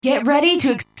Get ready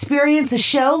to experience a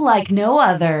show like no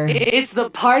other. It's the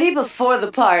party before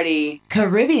the party.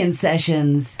 Caribbean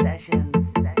Sessions.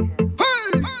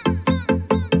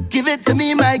 Give it to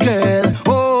me, my girl.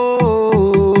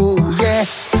 Oh, yeah.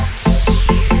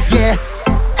 Yeah.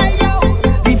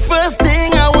 The first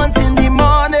thing I want in the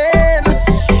morning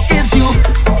is you.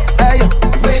 Hey,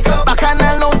 wake up. Back and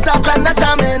I don't stop and I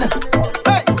jamming.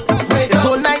 Hey, wake up.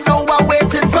 Whole night now I'm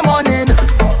waiting for morning.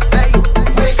 Hey,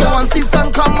 wake so up. Once the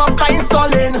sun come up, I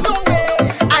installing.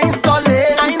 I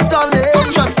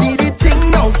installing. Trust me, the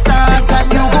thing now start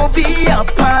and you go be a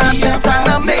part. It's an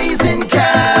amazing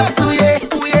cast. Oh yeah.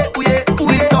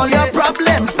 With all your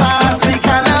problems past, we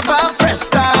can have a fresh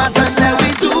start. And then we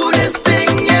do this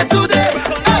thing here today.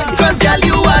 Cause girl,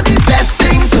 you are the best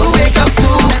thing to wake up to.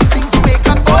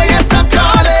 Oh yes, I'm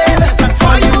calling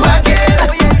for you again.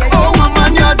 Oh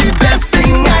woman, you're the best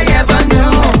thing I ever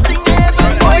knew.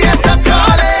 Oh yes, I'm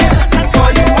calling for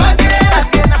you again.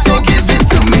 So give it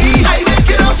to me. I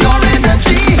waking up your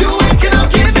energy. You waking up,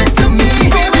 give it to me.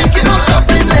 We waking up,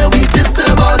 stopping there. We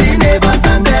disturb all the neighbors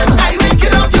and them. I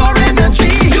waking up your energy.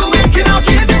 You waking up,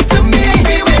 give it to me.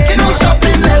 We waking up,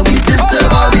 stopping there. We disturb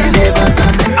all the neighbors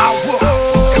and them.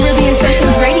 Caribbean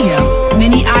Sessions Radio.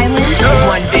 Many islands,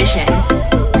 one vision.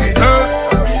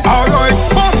 Alright,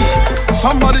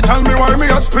 somebody tell me why me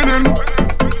head spinning.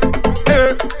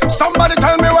 Hey, somebody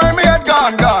tell me why me head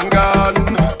gone.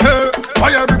 Hey,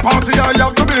 why every party I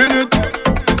have to be in it?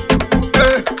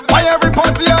 Hey, why every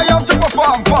party I have to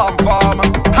perform?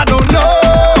 I don't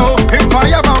know if I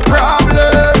have a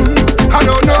problem. I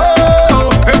don't know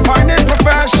if I need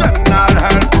professional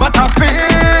help, but I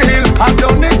feel I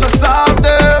don't need to solve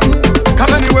them.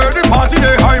 Cause anywhere the party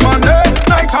they I'm on there,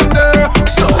 night and day.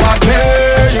 So I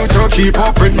dare you to keep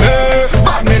up with me.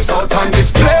 Badness out on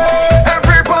display.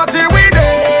 Every party we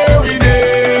there.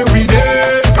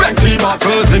 Plenty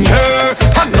bottles in here,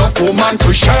 enough woman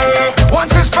to share.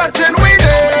 Once it's fetting we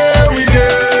there.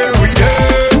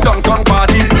 Downtown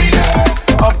party,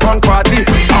 uptown party,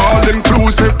 all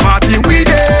inclusive party. We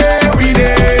there.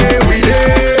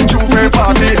 Juve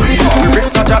party,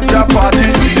 it's a jab party.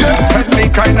 Let me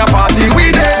kind of party.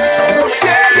 We there.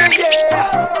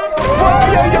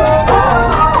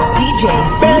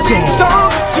 DJs.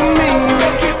 Talk to me,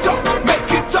 make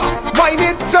it up, wind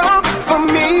it up for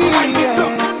me. Wind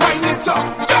it up.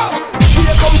 We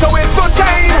are come to waste no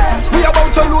time. We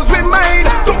about to lose we mind.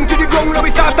 Down to the ground, now we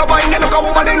start to wind. And look a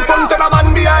woman in front and a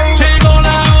man behind. Llegó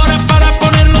la hora para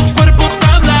poner los cuerpos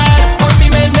a hablar. Por mi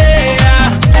menea,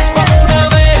 como una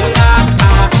vela.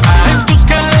 En tus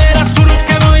caderas juro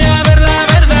que voy a ver la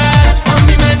verdad. Por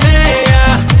mi menea,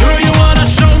 girl, you wanna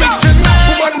show me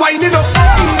tonight. Woman winding up.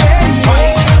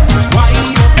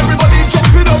 Everybody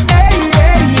jump it up.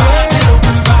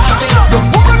 The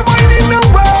woman winding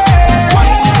away.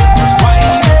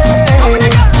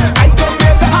 I come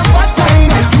here to have a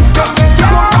time. You come here to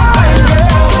go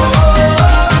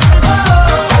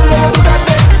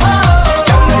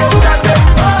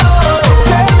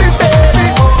Tell me, baby.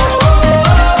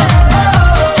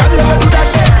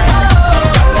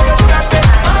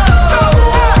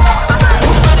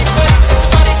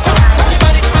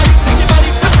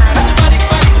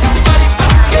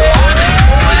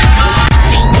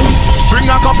 Bring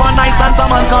a cup of nice and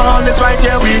some alcohol. This right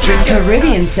here we drink.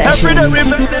 Caribbean Every day we Sessions.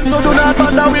 flirting, so do not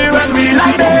bother we when we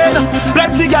lighting.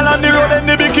 Plenty gal on the road in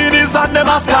the bikinis and the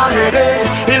masquerade.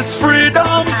 It's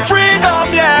freedom,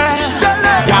 yeah.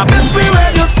 Yeah, best we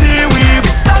when you see we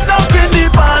stand up in the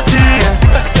party.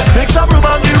 Make some room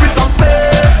and give me some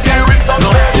space.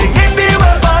 Nothing in the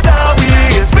world but that we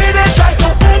is me they try to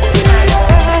end me.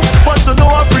 Want to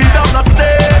know our freedom no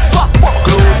stays.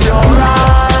 Close your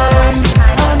eyes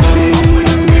and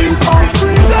feel our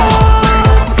freedom.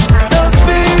 Just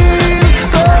feel,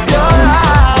 close your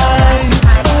eyes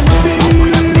and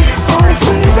feel our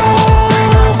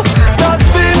freedom. Just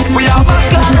feel, we are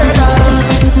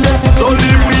masqueraders. So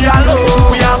leave we alone,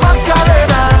 we are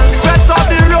masqueraders. Set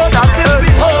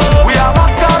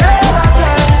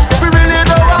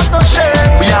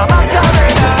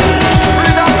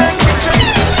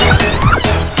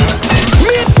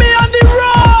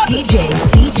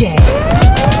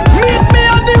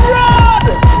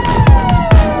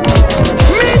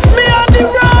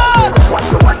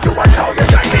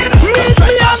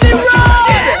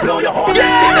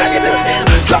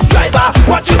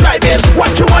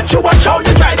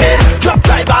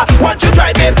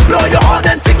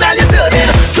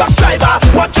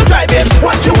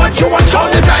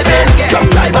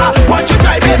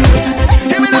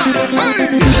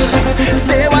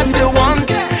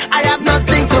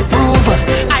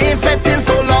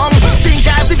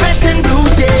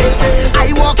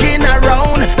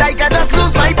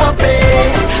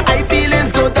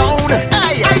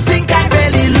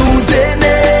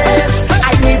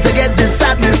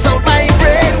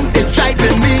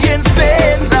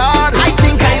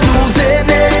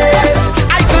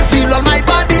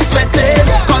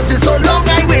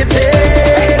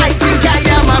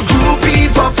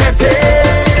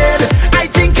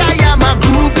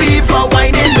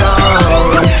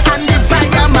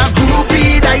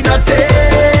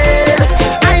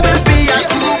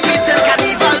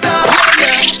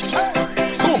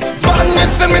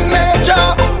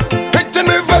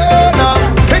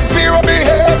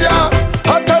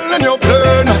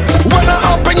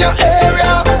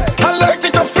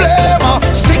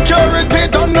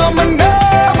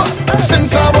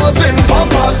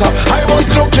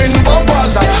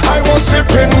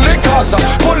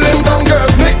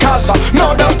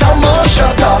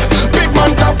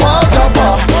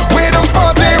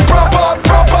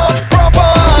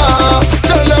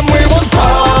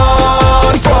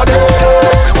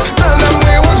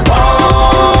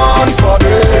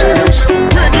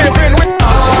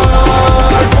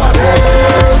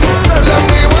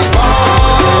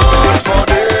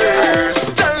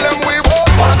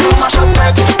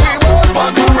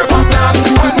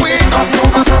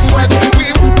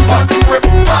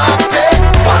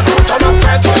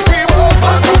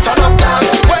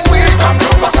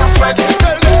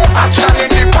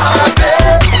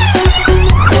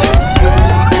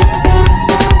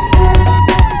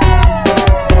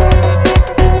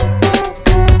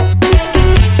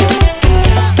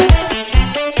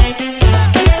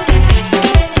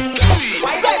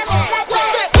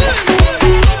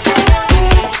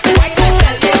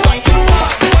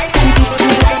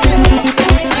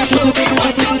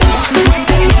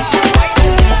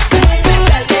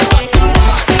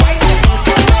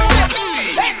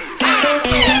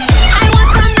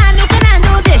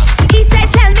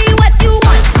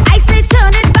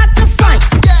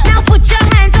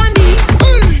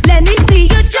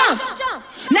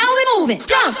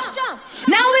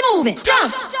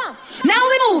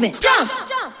moving, jump.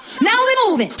 Now we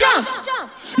moving, jump.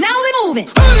 Now we moving.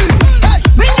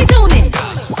 Bring me tune in.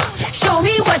 Show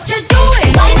me what you're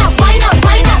doing. Wind up, wind up,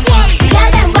 wind up.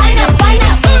 Girl, then wind up, wind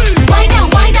up. Wind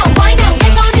up, wind up, wind up.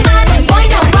 Get on the man and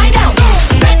wind up, wind up.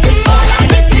 Let it fall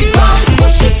and hit the ground.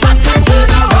 Push it back and turn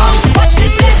around. Watch the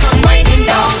place come winding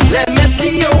down. Let me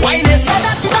see you wind it. Turn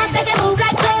up the band, take a move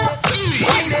like so.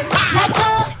 Wind it. Like so.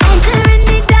 Entering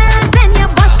the dance, then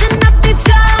you're busting up the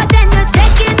floor. Then you're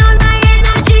taking all my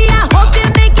energy. I hope you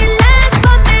make it last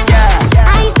for me.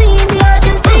 I see in the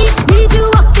urgency. Need you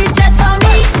walking just for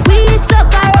me. We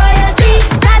suffer royalty.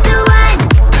 Start to wine.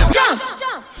 Jump.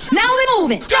 Now we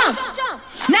moving. Jump.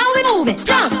 Now we moving.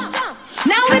 Jump.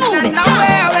 Now we moving. Jump.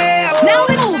 Now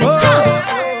we moving. Jump.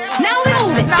 Now we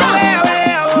moving. Jump.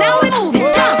 Now we moving.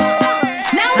 Jump.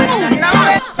 Now we moving.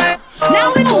 Jump. Now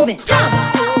we moving. Jump.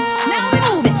 Now we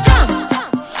moving. Jump.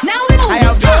 Now we moving. I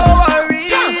have no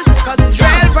worries, cause it's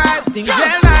real vibes, things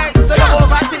real nice. So you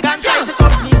overthink and try to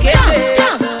complicate it.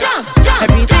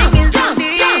 Everything is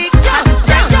unique,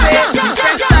 and different place,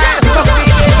 different style.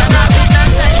 Complicate and have it and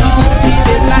time.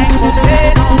 It's like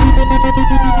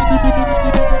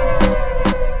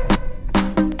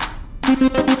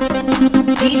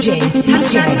DJ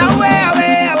CJ.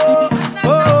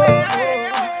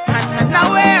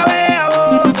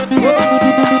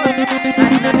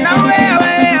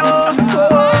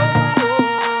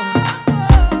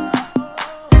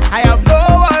 I have no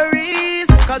worries,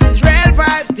 cause it's real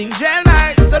vibes, things real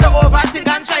nice. So don't overthink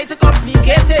and try to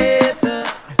complicate it.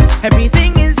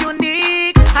 Everything is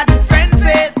unique, a different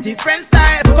face, different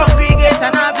style. Congregate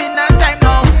and having a time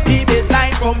now. The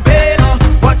bassline pumping,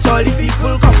 watch all the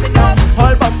people coming up.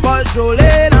 All bumpers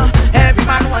rolling, every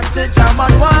man wants to jam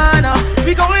on one.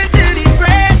 We going till the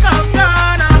break of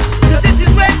dawn. This is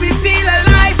when we feel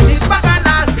alive. It's back on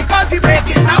us because we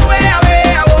breaking away,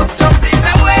 away, away. Jumping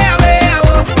away, away,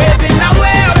 away. Waving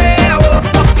away, away, away.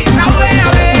 Walking away,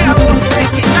 away, away.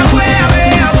 Breaking away,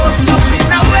 away, away.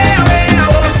 Jumping away, away,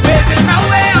 away. Waving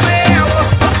away, away, away.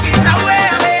 Walking away,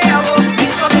 away, away.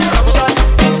 Because instruction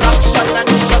and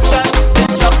instruction,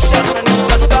 instruction and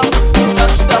instruction,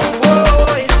 instruction.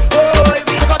 Boy, boy,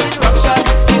 because instruction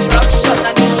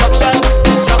and instruction,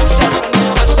 instruction and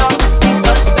instruction,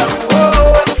 instruction.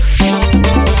 Boy.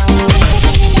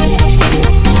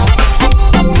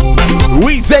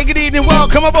 We say good evening,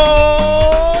 welcome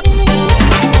aboard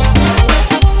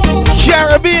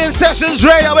Caribbean Sessions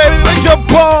Radio, baby, with your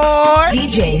boy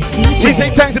DJ We say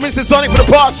CJ. thanks to Mr. Sonic for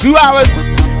the past 2 hours.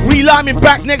 We lining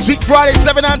back next week, Friday,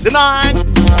 7 and to 9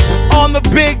 on the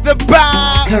Big, the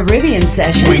Bad. Caribbean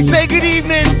Sessions. We say good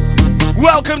evening.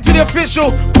 Welcome to the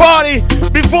official party.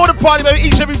 Before the party, baby,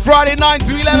 each every Friday, 9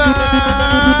 to 11.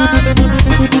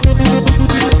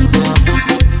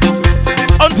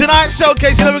 On tonight's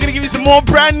showcase, we're going to give you some more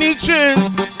brand new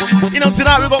tunes.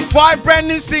 Tonight we've got 5 brand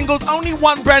new singles, only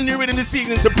 1 brand new rhythm this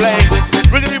evening to play.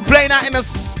 We're going to be playing that in a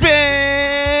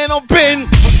spin or bin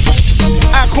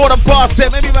at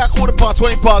 10:15, maybe about 20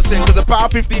 past 10, because the Power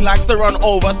 15 likes to run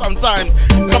over sometimes,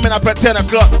 coming up at 10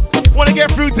 o'clock. Want to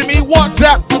get through to me?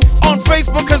 WhatsApp, on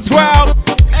Facebook as well,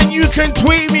 and you can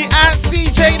tweet me at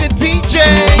CJ the DJ.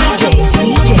 DJ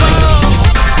CJ.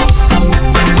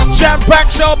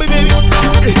 Jam-packed show, baby.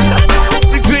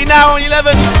 Between now and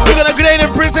 11, we're gonna Grenade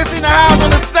and Princess in the house on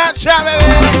the Snapchat, baby.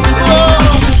 Oh.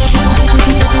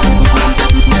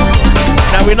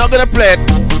 Now we're not gonna play it.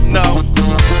 No.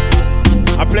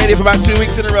 I played it for about 2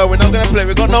 weeks in a row. We're not gonna play.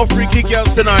 We got no freaky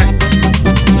girls tonight.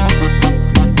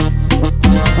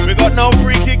 We got no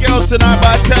freaky girls tonight. But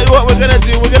I tell you what we're gonna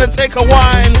do. We're gonna take a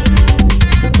wine.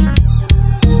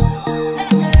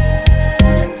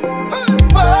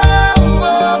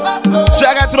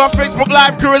 Shout out to my Facebook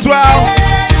Live crew as well.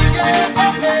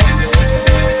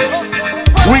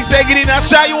 We say good evening. I'll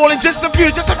shout you all in just a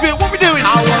few. What we doing?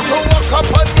 I want to walk up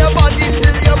on your body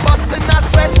till you're busting a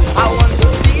sweat. I want to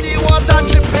see the water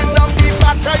dripping down the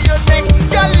back of your neck.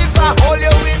 Girl, if I hold you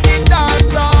in the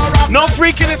dance or No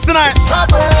freakiness tonight.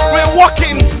 trouble. We're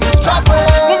walking. Trouble.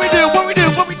 What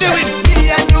we doing? Me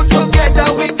and you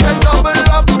together we can double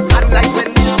up. And like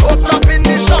when the soap drop in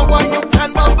the shower, you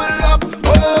can bubble up.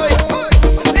 Oh,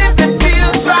 if it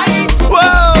feels right,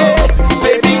 Whoa. yeah,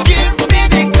 baby, give me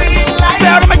the green light.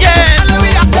 Tell them again. And we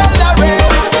accelerate.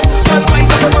 Girl,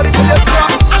 wind up your body till you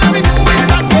drop. And we do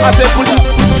it again. I said pull it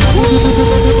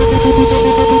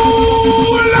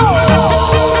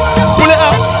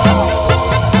up.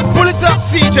 Pull it up,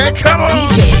 CJ. Come on.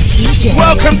 DJ CJ.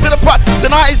 Welcome to the party.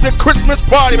 Tonight is the Christmas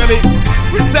party, baby.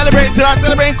 We're celebrating tonight,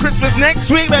 celebrating Christmas next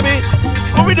week, baby.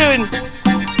 What we doing?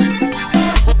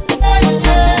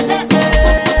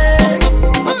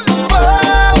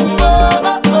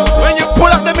 When you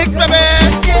pull up the mix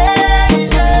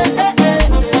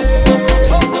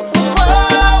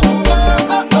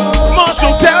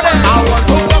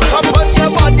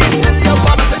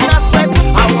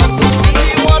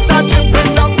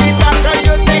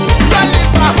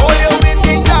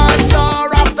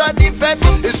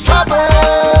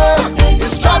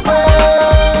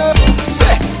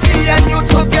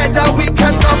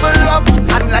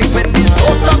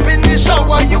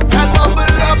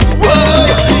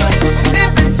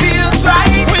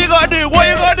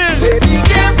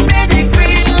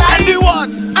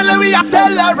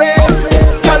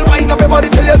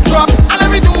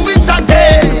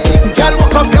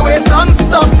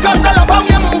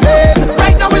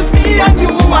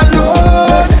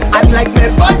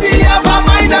He have a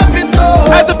mind of its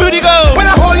own. As the booty goes. When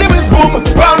I hold you is boom,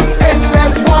 bang,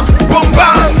 endless walk, boom,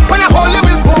 bang. When I hold you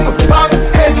is boom, bang,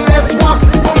 endless walk,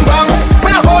 boom, bang.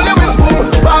 When I hold you is boom,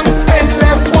 bang,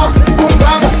 endless walk, boom,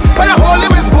 bang. When I hold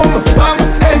you is boom, bang,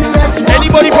 endless walk.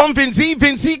 Anybody from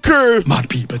Vinci crew? Mad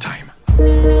people time.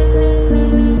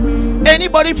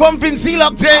 Anybody from Vinci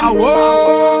locked in?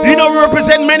 Awo. You know we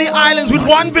represent many islands with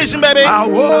one vision, baby.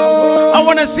 Awo. I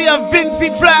wanna see a Vinci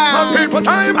Mad flag. people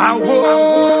time.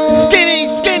 Awo. Skinny,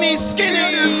 skinny, skinny.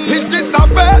 Is this a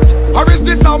vet or is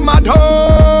this a mad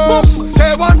horse?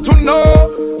 They want to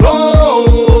know,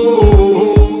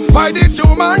 oh, why these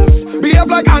humans behave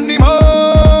like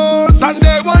animals, and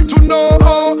they want to know,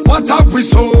 oh, what have we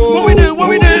sold? What we do, what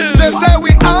we do? They say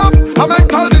we have a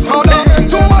mental disorder,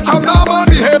 too much abnormal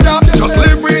behavior. Just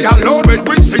leave we alone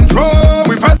with syndrome.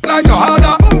 We felt like no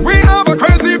harder. We have a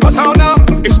crazy persona.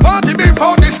 It's party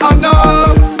before this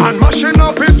honor, and mashing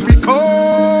up is we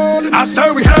code. I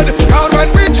say we head down when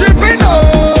we tripping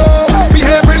up,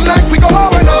 behaving like we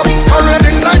going up,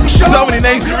 already like we show. So many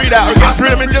names to read out. We'll get through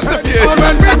them in just a few. And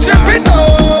when we tripping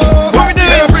up, What we do?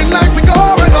 behaving like we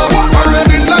going up,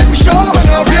 already like we showing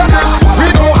up. Yes, we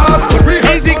go hard, but we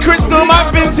Easy Crystal, my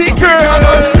Vinci crew.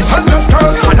 it's endless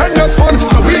curse and endless fun,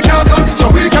 so we can't done, so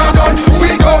we can't done.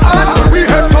 We go hard, but we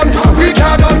have done, so we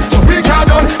can't done, so we can't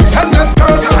done. It's endless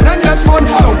curse and endless fun,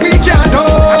 so we can't done.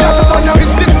 And that's a sign of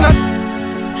it's this not.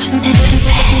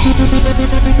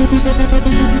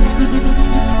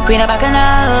 Queen of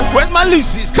Bacchanal. Where's my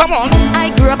Lucy's? Come on.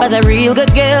 I grew up as a real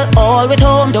good girl, always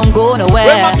home, don't go nowhere.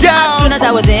 Where my girls? As soon as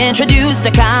I was introduced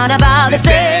to carnival, they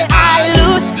say I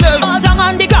loose, all down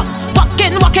on the ground,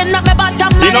 walking up my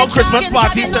bottom. You know Christmas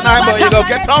parties tonight, but you go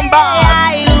get on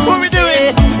bad. What we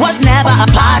doing? Was never a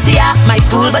party at my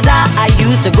school bazaar I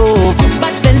used to go,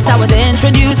 but since I was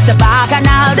introduced to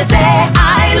Bacchanal, they say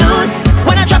I lose.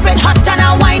 When I drop it hot and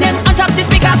I whine it on top the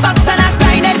speaker box and I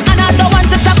grind it, and I don't want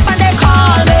to stop and they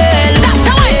call me. That's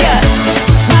how I get.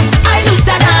 I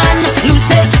looser than, loose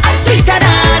it, I'm sweeter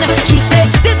than. Juice it,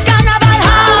 this carnival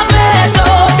have me so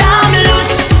damn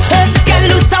loose. Get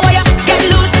loose, how you get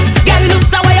loose, get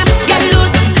loose, how you get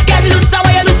loose, get loose, how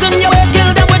you loosen your waist, kill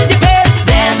them with the pace.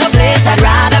 There's no place I'd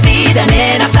rather be than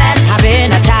in a flat, having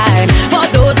a time. For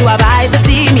those who have eyes to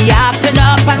see me acting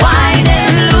up and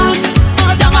whining loose,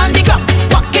 all down on the ground,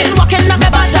 walking up my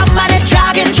bottom and it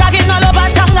dragging all over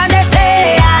tongue, and they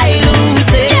say I lose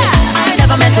it. Yeah, I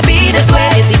never meant to be this way.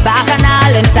 Is the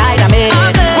Bacchanal inside of me?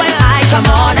 When I come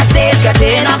on a stage, get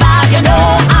in a bag, you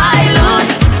know I lose.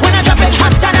 When I drop it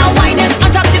hot and I whine it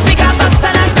on top the speaker box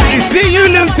and I grind You it. see you,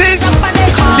 Lucy's? Up and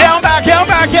they call Get on back, get on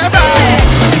back, get on back.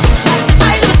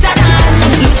 I looser than,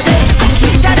 loose it, I'm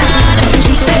sweeter than.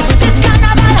 Juice it, this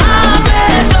carnival have me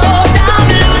so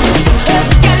damn loose.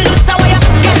 Get loose, how you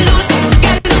get loose,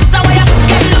 get loose, how you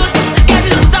get loose, get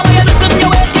loose, how you loosen your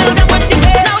waist, kill them with the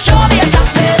pace. Now show me your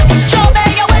toughness, show me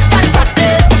your wit and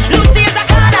practice. Lucy is a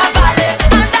carnivalist,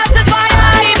 and that is why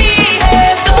I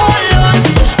behave so loose.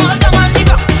 All down on the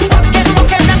ground,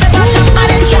 walking up the bottom, and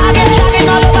then dragging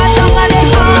all over tongue, and they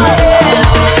call it.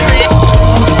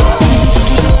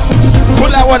 Pull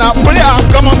that one up, pull it up.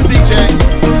 Come on, CJ.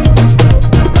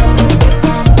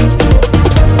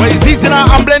 Well, you see tonight,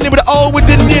 I'm blending with the old with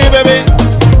the new, baby.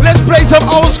 Let's play some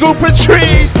old school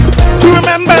Patrice. Who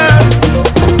remembers?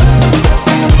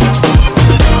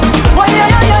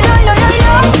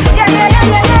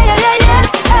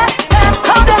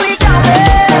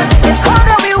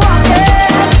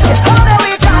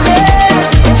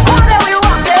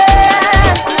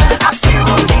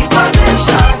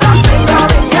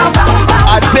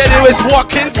 I tell you, it's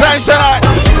walking time tonight.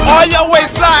 All your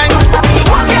waistline.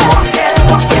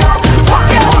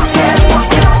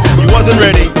 You wasn't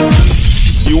ready.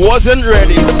 You wasn't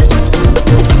ready.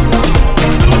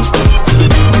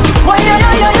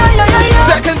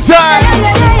 Second time.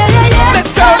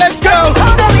 Let's go, let's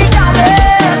go.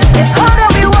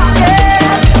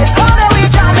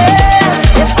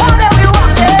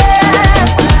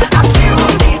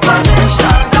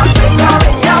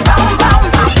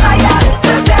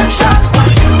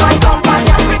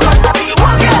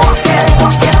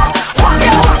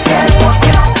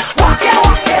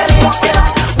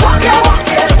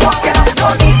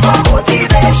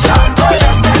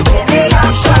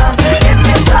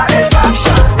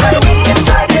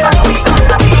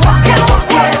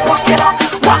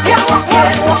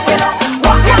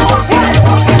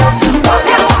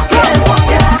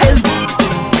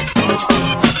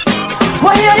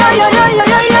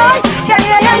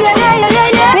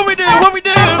 What we do?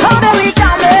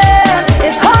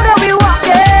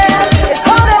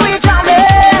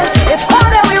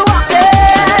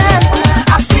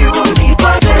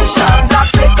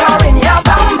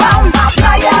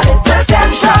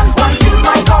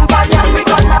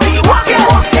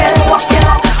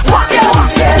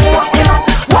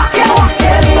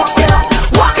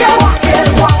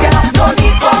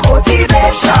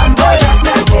 direction, boy, just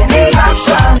make any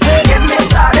action. Give me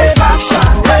satisfaction.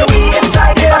 When we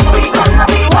inside it, and we gonna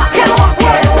be walking,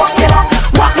 walking, walking,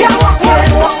 walking, walking,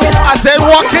 walking. I said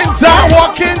walking down,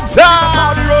 walking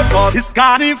down. It's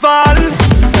carnival.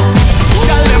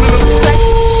 Girl, them look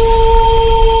sexy.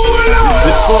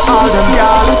 This is for all them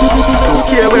y'all. Don't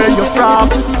care where you're from.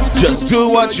 Just do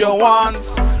what you want.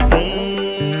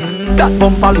 That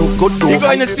bumper look good. You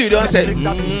go in the studio and say,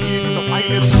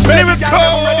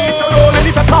 Lyrical.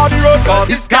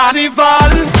 It's carnival.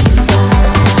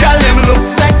 Girl, them look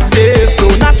sexy, so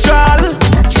natural.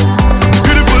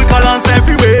 Beautiful colors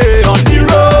everywhere on the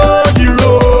road, the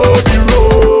road, the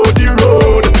road, the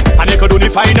road. And you could only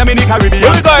find them in the Caribbean.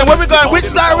 where we going? Where we going?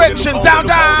 Which direction? Down,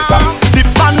 down. Dip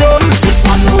and roll, chip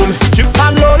and roll, chip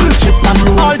and roll, chip and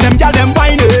roll. All them gyal them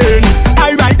whining,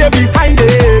 I ride them behind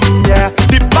them. Yeah,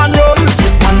 dip and roll,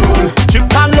 chip and roll, chip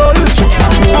and roll, chip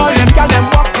and roll. All them gyal them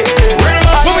walking.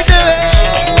 What we doing?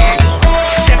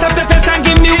 Set up the face and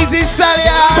give me Easy, Sally.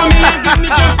 Come here and give me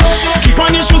jump. Keep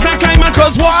on your shoes and climb on.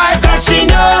 Cause why? Cause she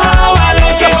know how I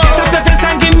like it. Set up the face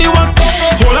and give me one.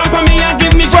 Hold on for me and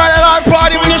give me Friday night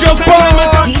party Keep on with your your shoes and climb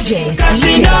on. boy. DJ Cause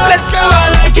she CJ. know Let's go. how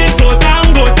I like it. Go down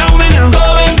and I'm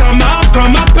going. Come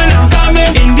up and I'm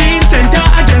coming. In the center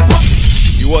I just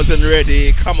You wasn't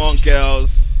ready. Come on,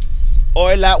 girls.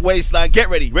 Oil that waistline. Get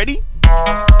ready. Ready?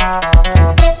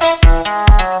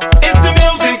 It's the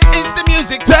music. It's the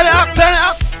music. Turn it up. Turn it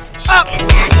up. Up.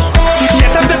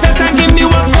 Set up the face and give me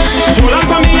one. Hold on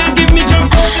for me and give me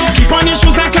jump. Keep on your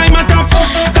shoes and climb on top.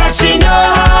 Cause she know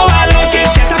how I like it.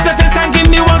 Set up the face and give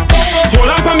me one. Hold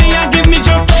on for me and give me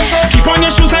jump. Keep on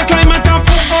your shoes and climb on top.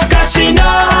 Cause she know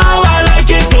how I like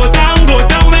it. Go down when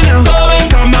I'm going.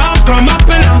 Come up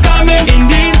and I'm coming. In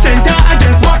the center I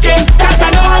just walk in. Cause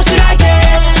I know how she like it.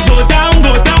 Go down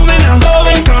when I'm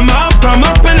going. Come up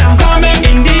and I'm coming.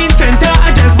 In the center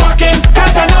I just walk in.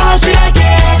 Cause I know how she like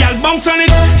it. Y'all bounce on it,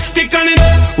 stick on it,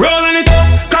 roll on it,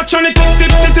 catch on it,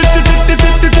 tip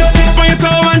on your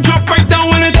toe and drop right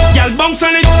down on it. Y'all bounce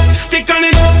on it, stick on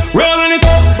it, roll on it,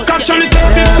 catch on it,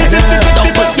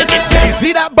 You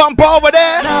see that bumper over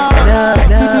there?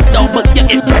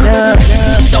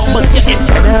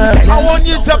 I want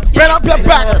you to bend up your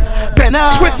back,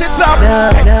 twist it up.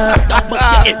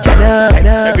 Hey,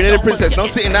 Grenada Princess, no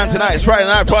sitting down tonight. It's Friday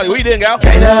night party. What you doing, gal?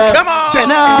 Come on.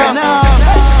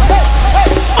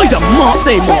 Oh, the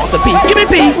monster, monster P. Give me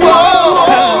P.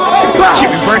 She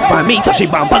reversed by me, so she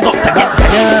bumper got to get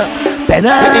better. Ain't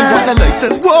got the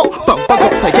license, whoa, bumper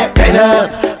got to get better.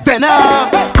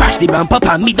 Crash the bumper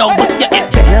pan me down, but you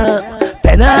get better.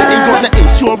 Ain't got the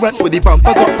insurance with the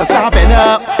bumper got to start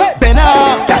better.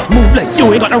 Just move like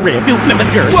you ain't got a review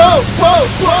limit, girl. Whoa.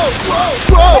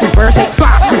 Reverse it,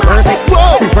 back, reverse it,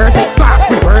 whoa. Reverse it, back,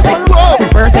 reverse it, whoa.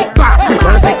 Reverse it, back,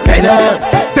 reverse it, better.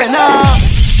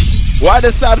 Why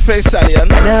the sad face, Sally? Your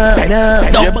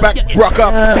back broke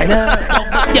up.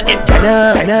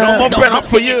 No more bend up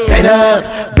for you.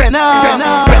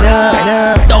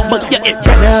 Don't but get it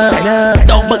better.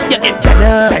 Don't but get it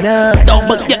better. Don't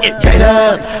but get it better.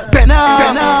 Don't but get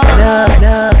it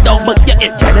better. Don't but get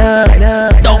it better.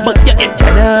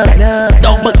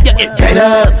 Don't but get it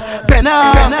better.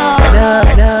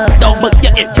 Don't but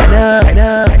get it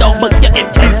better. Don't but get it.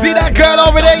 You see that girl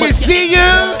over there? You see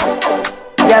you?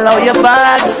 Girl, how you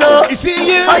bad so? You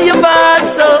see you? How you bad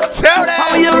so? Tell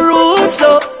How them. you rude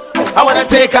so? I wanna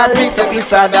take a little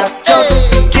piece of that. Just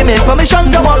give me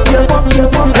permission to walk you.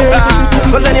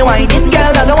 Cause any whining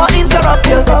girl, I don't want to interrupt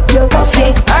you.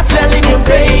 See, I'm telling you,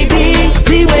 baby,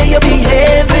 the way you're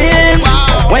behaving.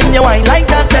 When you whine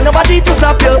like that, tell nobody to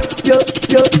stop you.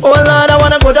 Oh Lord, I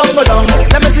wanna go down.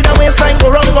 Let me see the waistline go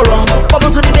wrong.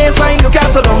 Bubble to the baseline, you can't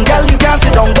sit down. Girl, you can't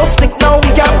sit down. Don't stick now, we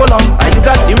can't go long. And you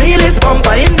got the realest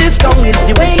bumper in this town. It's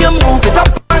the way you move it up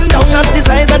and down. Not the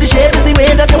size of the shape, is the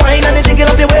way that you whine and the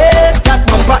jiggle of the waist. That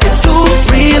bumper is too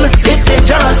real, it's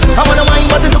dangerous. I wanna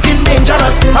whine, but it's looking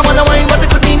dangerous. I wanna whine, but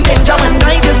it could mean danger. And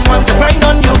I just want to grind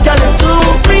on you, girl, it's too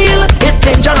real, it's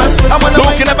dangerous. I wanna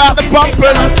Talking whine, about the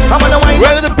bumpers. I wanna whine.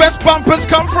 Where do the best bumpers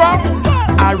come from?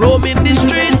 I roam in the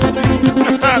street.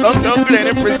 Don't tell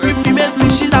Grenada Princess. Female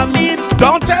species I meet.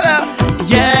 Don't tell her.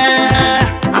 Yeah,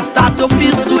 I start to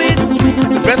feel sweet.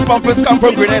 The best bumpers come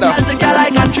from Grenada. I think I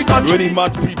like a trick or treat. Really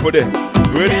mad people there.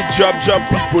 Really job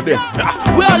people there.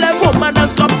 We all have woman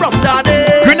that's come from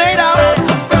daddy. Grenada.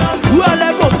 We all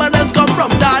have woman that's come from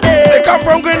daddy. They come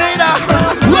from Grenada.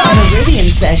 Caribbean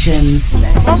Sessions.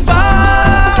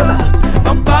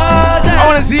 I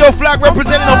want to see your flag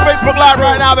represented on Facebook Live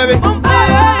right now, baby.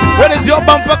 Where does your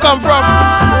bumper come from?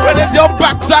 Where does your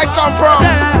backside come from?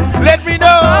 Let me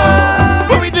know.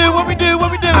 What we do?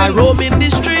 I roam in the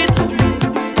street.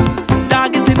 Dog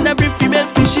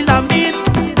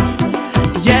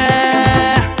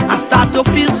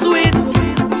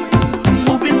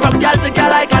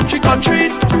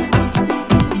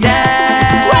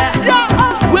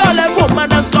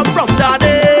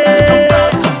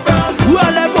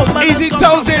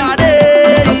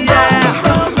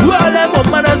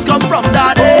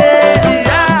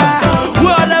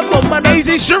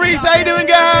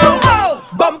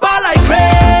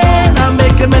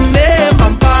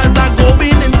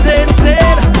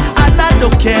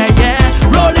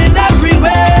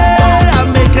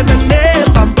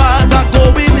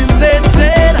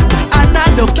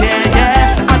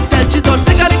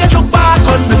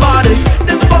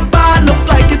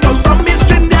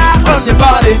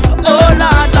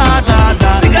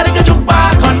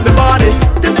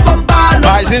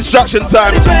instruction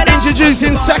time.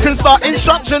 Introducing second start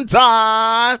instruction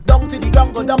time. Down to the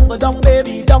ground, go down,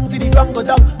 baby. Down to the ground, go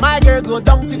down. My girl go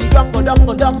down to the ground, go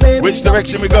down, baby. Which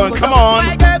direction we going? Come on.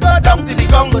 My girl go down to the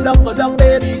ground, go down,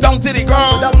 baby. Down to the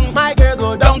ground. My girl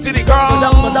go down to the ground.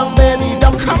 Go down, baby.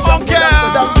 Come on,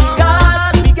 girl.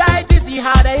 Cause we got to see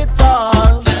how they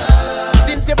fall.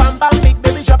 Since you bam bam big,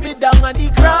 baby, drop it down on the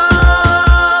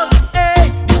ground. Hey,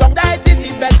 the ground that is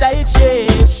better it shake.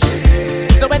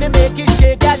 So when you make it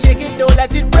shake, yeah, shake it, don't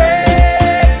let it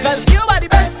break. Cause you are the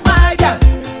best, my girl.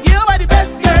 You are the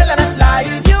best girl, and I'm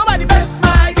lying. You are the best,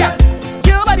 my girl.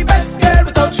 You are the best girl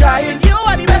without trying. You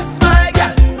are the best, my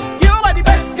girl. You are the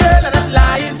best girl, and I'm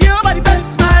lying. You are the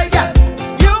best, my girl.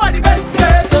 You are the best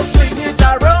girl, so swing it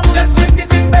around. Just swing the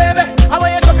thing, baby. I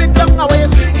want you drop it down, I want you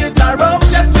swing it around.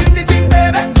 Just swing the thing,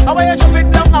 baby. I want you drop it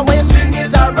down, I want you swing it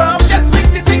around. Just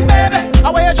swing the thing, baby. I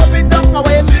want you drop it down, I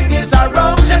want you swing it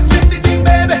around. Just swing the thing,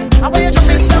 baby. I want you drop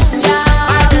it down, yeah.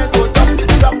 My girl go down to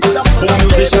the ground, go down, go down.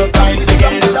 Official times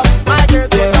again. My girl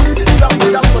go down to the ground, go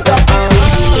down, go down.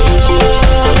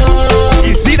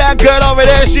 You see that girl over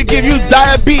there? She give you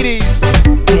diabetes.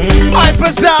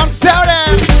 Hyper sound, tell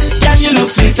them. Can you look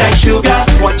sweet like sugar?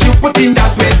 What you put in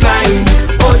that waistline?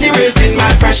 Only raising my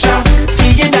pressure.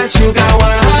 Seeing that sugar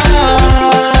wine.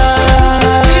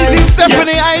 Easy,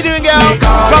 Stephanie, how you doing, girl?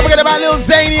 Don't forget about Lil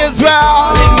Zany as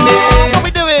well. What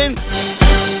we doing?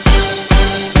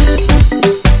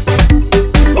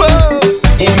 Whoa.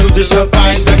 Official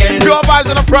vibes again. Pure vibes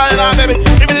on a Friday night, baby.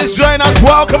 If you just join us,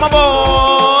 welcome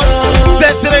aboard.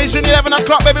 Destination 11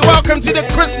 o'clock, baby. Welcome to the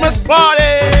Christmas party.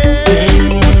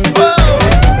 Whoa.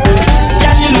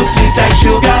 Can you look sweet like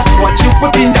sugar? What you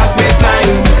put in that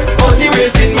waistline? Only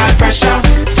raising my pressure.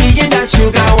 Seeing that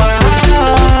sugar wine.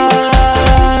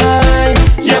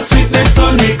 Your sweetness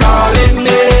only calling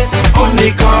me.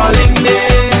 Only calling me.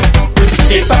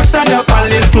 If I stand up a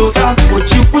little closer, would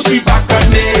you push it back on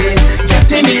me?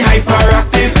 Getting me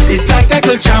hyperactive. It's like a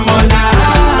good jam all night.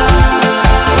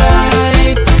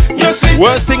 Your sweet.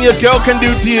 Worst thing your girl can do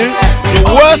to you,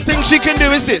 the worst thing she can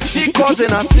do is this. She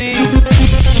causing a scene.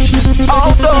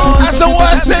 Outdoors, That's the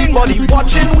worst thing. everybody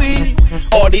watching we.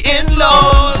 Or the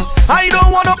in-laws. I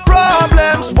don't want no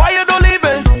problems. Why you don't leave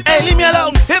it? Hey, leave me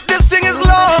alone. If this thing is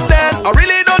love, then I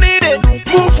really don't need it.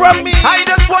 Move from me. I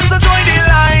just want to join the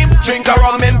line. Drink a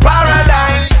rum in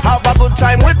paradise. Have a good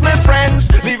time with my friends.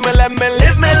 Leave me, let me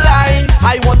live my life.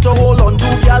 I want to hold on to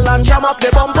y'all and jam up the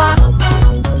bumper.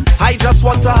 I just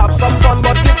want to have some fun,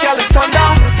 but this girl is turned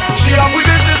down. She have we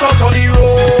business out on the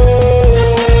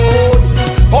road.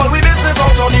 All we business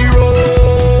out on the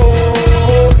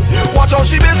road. Watch out,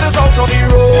 she business out on the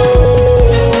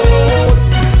road.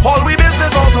 All we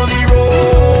business out on the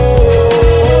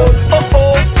road. Oh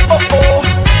oh, oh oh.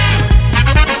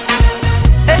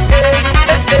 Eh eh,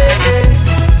 eh eh, eh.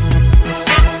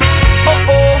 Oh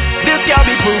oh, this girl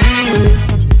be for real.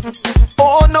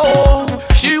 Oh no,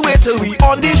 she wait till we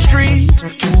on the street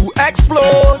to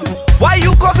explode. Why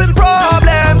you causing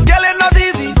problems? Girl, it's not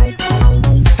easy.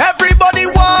 Everybody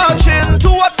watching,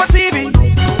 too hot for TV.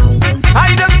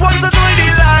 I just want to join the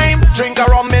line. Drink a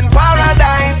rum in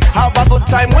paradise. Have a good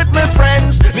time with my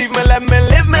friends. Leave me, let me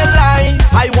live my life.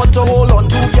 I want to hold on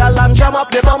to y'all and jam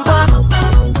up the bumper.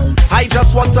 I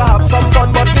just want to have some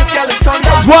fun, but this girl is turned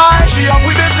down. Why? She have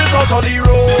we business out on the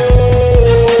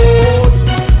road.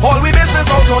 All we business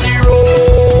out on the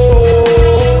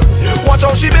road. Watch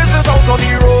out, she business out on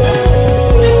the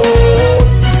road.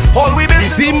 All we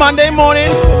business. You see Monday morning,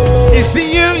 you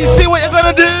see what you're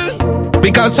gonna do.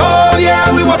 Because oh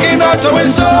yeah, we walking out, so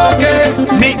it's okay.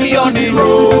 Meet me on the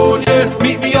road, yeah.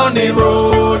 Meet me on the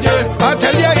road, yeah. I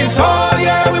tell ya it's hard,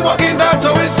 yeah. We walking out,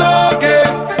 so it's okay.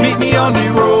 Meet me on the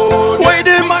road. What you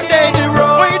doing Monday?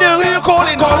 What you doing? Who you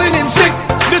calling? Calling in sick.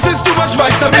 This is too much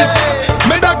vitamins.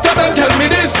 My doctor don't tell me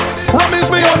this. Rum is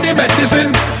me on the medicine.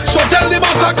 So tell the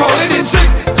boss I'm calling in sick.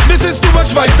 This is too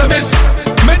much vitamins.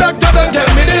 My doctor don't tell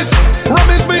me this. Rum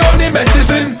is me on the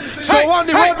medicine. So on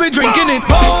the road we drinking it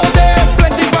all day.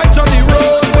 Plenty vibes on the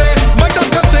roadway. My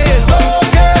doctor says it's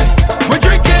okay. We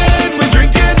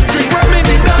drinking, drink rum in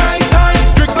the night time.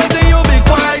 Drink plenty, you'll be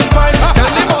quite fine.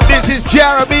 Tell the boss. This is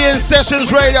Caribbean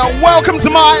Sessions Radio. Welcome to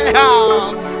my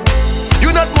house.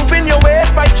 You're not moving your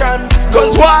waist by chance.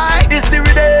 Cause why? It's the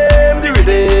rhythm, the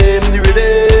rhythm, the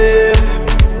rhythm.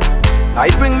 I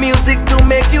bring music to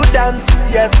make you dance,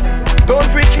 yes. Don't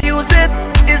refuse it,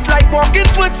 it's like walking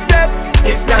footsteps.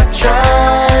 It's that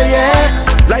try,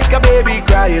 yeah. Like a baby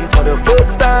crying for the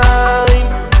first time.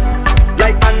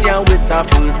 Like Anya with her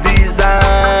first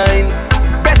design.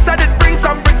 Best I did bring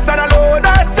some bricks and a load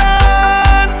of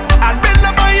sand and build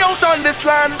up my house on this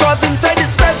land. Cause inside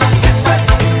this bed is my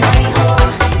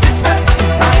home.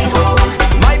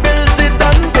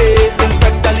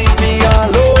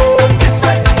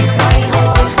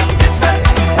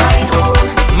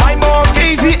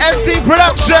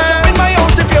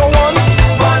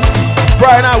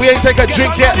 we ain't take a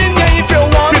drink yet.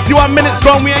 51 minutes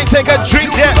gone, we ain't take a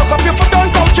drink yet.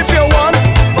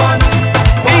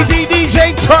 Easy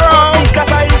DJ Turo.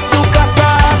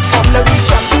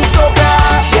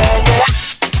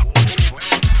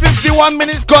 51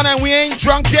 minutes gone and we ain't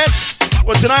drunk yet.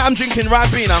 Well, tonight I'm drinking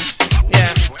Ribena. Yeah.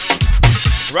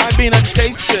 Ribena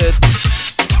tastes good.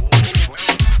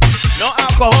 No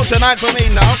alcohol tonight for me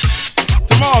now.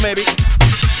 Tomorrow maybe.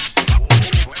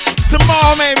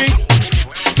 Tomorrow maybe.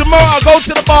 Tomorrow I'll go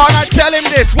to the bar and I tell him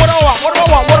this. What do I want? What do I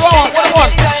want? What do I want? What do I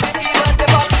want?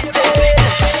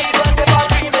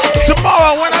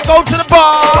 Tomorrow when I go to the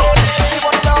bar,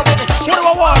 what do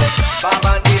I want?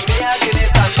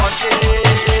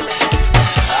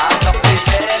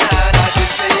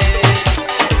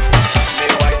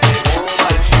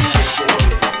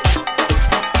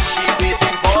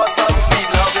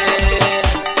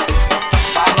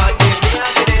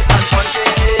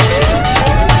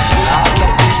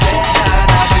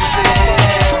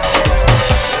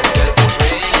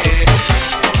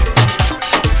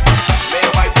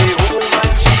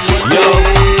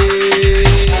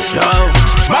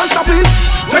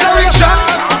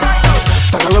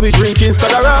 We drinking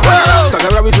Stagara.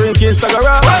 Stagara we drinking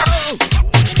Stagara.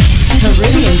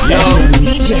 Caribbean Sessions.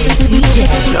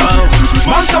 DJ.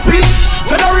 Masterpiece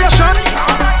Federation.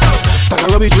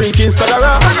 Stagara we drinking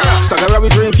Stagara. Stagara we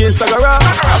drinking Stagara.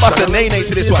 I must have name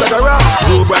to this one. Stagara.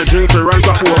 No bad drink for rank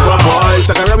up over boys.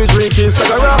 Stagara we drinking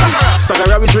Stagara.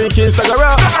 Stagara we drinking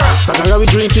Stagara. Stagara we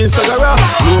drinking Stagara.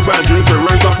 No bad drink for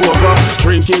rank up over.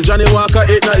 Drinking Johnny Walker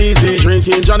it not easy.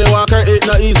 Drinking Johnny Walker it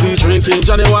not easy. Drinking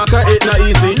Johnny Walker it not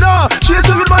easy. No,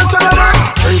 chasing with my Stagara.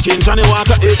 Drinking Johnny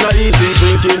Walker it not easy.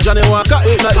 Drinking Johnny Walker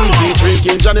it not easy.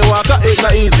 Drinking Johnny Walker it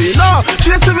not easy. No,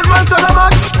 chasing with my Stagara.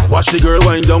 Watch the girl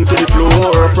wind down to the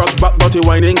floor. Frog back body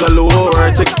whining galore.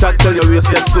 Tick tack till your waist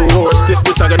gets sore. Sip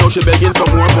this Stagger now she begging for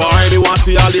more. Boy, me want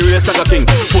see all the real Stagger king.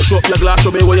 Push up your glass,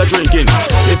 show me what you're drinking.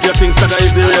 If you think Stagger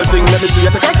is the real thing, let me see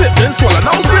you take a sip, then swallow,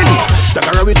 now sing.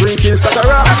 Stagger we drinking Stagger.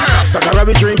 Stagger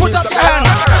we drinking Stagger.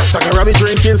 Stagger we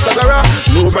drinking Stagger.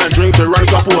 No bad drink to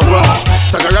rank up over.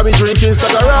 Stagger we drinking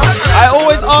Stagger. I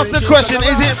always ask the question,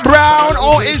 is it brown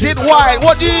or is it white?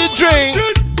 What do you drink?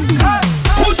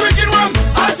 Who's drinking rum?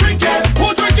 I drink it.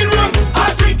 Who's drinking rum? I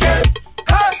drink it.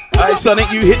 Alright, Sonic,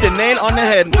 you hit the nail on the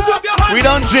head. We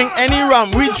don't drink any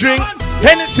rum, we drink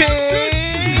Hennessy.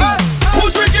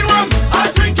 Who's drinking rum?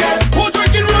 I drink it. Who's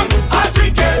drinking rum? I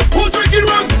drink it. Who's drinking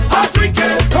rum? I drink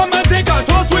it. Come and take a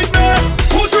toast with me.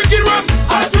 Who's drinking rum?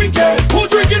 I drink it. Who's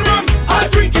drinking rum? I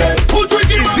drink it. Who's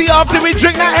drinking rum? See, after we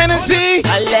drink that Hennessy,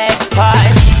 I like pie.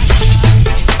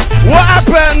 what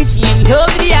happens? You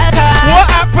love the alcohol. What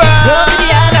happens? Love the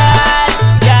alcohol.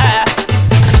 Yeah.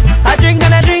 I drink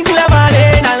and I drink till I'm all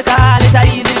in alcohol. It's a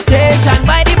easy station.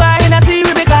 By the bar and I see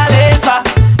we be calling for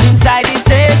inside the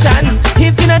station.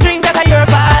 If you not drink that, your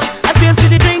fault. I feel to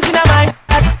the drinks in my heart.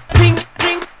 Drink,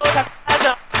 out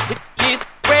of it is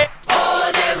great.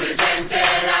 All day we drinking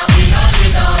and we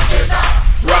don't chaser.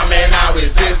 Rum in our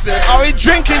system. Are we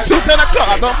drinking till 10 o'clock?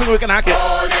 I don't think we can hack it.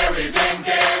 All day we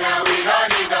drinking and we don't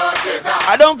need no chaser.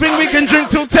 I don't think we can drink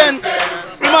till 10.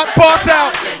 We might pass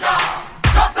out.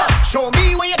 Show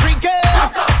me where you drinking.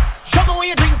 Show me where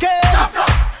you drinking.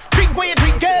 Drink where you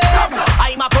drinking.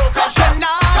 I'm a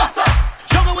professional.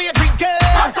 Show me where you drinking.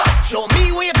 Show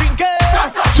me where you drinking.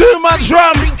 Too much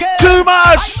rum. Too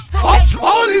much.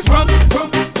 All is rum.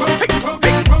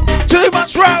 Too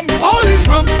much rum. All is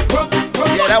rum.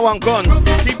 Yeah, that one gone.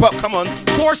 Keep up, come on.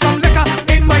 Pour some liquor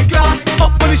in my glass.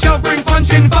 Up on the shelf, bring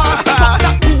punch in fast. Pop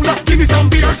that cooler, give me some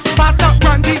beers. Pass that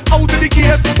brandy out of the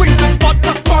case. Bring some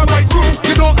vodka for my crew.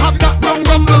 You don't have that rum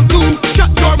will do.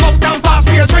 Shut your mouth and pass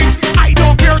me a drink. I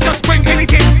don't care, just bring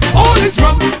anything. All is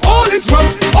rum, all is rum,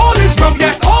 all is rum.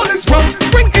 Yes, all is rum.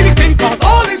 Bring anything, cause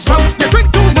all is rum. You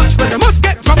drink too much, but you must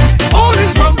get drunk. All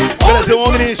is rum. Fellas, I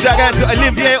want to shout out to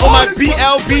Olivier on my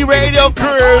BLB radio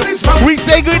crew. We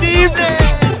say good evening.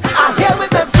 I'm here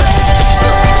with a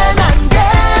friend and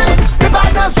then we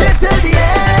partner straight till the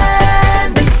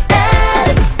end.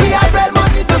 We have real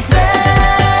money to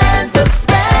spend.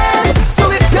 So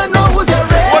if you know who's your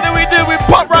friend. What do? We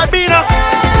pop Ribena.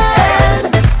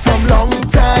 From long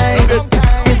time,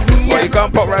 it's me. Why you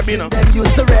can't pop Ribena? Them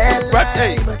used to rel.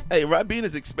 Hey, Ribena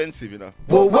is expensive, you know.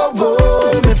 Whoa,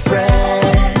 my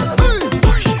friend.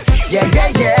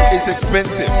 Yeah. It's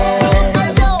expensive. Whoa.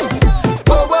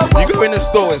 You go in the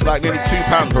store, it's like nearly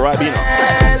 £2 for Ribena.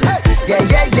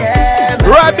 Yeah.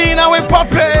 Ribena, we pop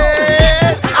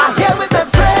it. I'm here with a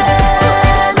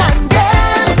friend and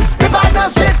then we partner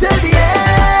straight till the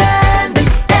end.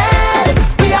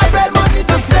 We have real money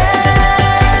to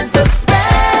spend.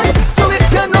 So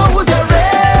if you know who's your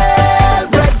friend.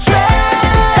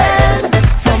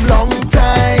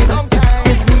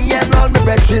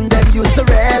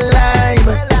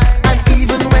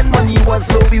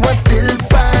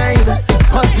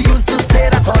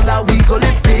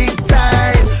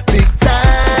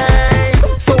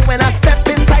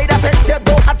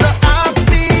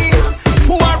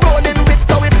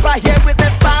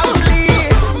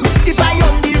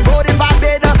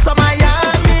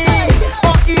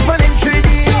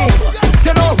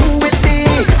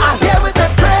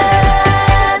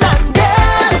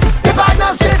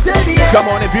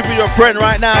 friend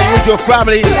right now, you with your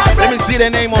family. Let me see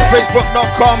their name on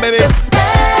Facebook.com, baby.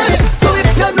 So if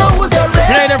you know who's ready,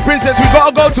 Canadian Princess, we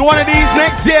gotta go to one of these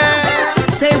next year.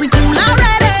 Say we cool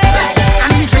already,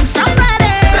 and we drinks I'm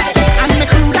ready, and the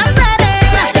crew I'm ready.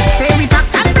 Say we pack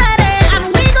and ready,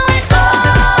 and we going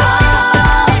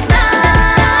all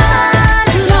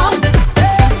night long.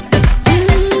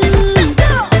 Let's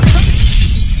go.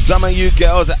 Some of you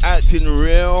girls are acting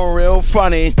real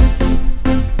funny.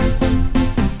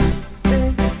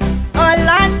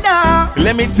 Orlando,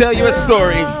 Let me tell you a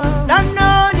story. don't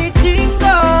know the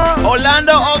tingo.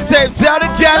 Orlando Octave, tell the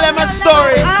girl them a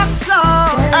story.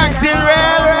 Acting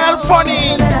real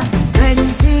funny.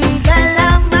 20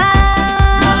 galama.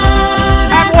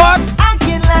 And what?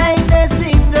 Acting like the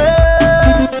single.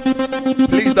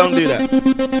 Please don't do that.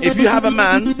 If you have a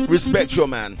man, respect your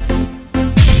man.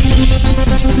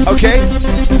 Okay?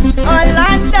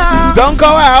 Orlando, Don't go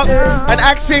out and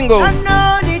act single. don't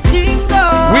know the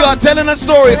tingo. We are telling a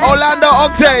story. Orlando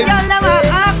Octave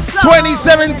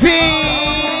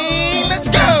 2017. Let's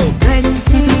go.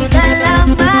 20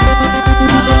 galama.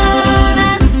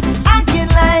 Acting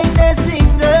like the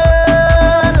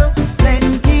single.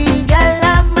 20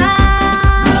 galama.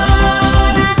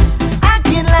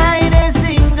 Acting like the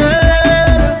single.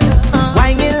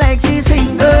 Whining like she's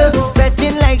single.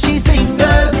 Betting like she's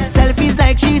single. Selfies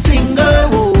like she's single.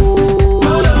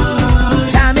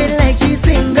 Jamming like she's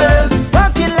single.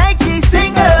 Walking like she's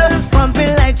single.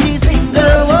 Pumping like she's single.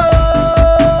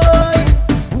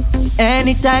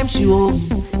 Anytime she home,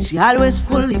 she always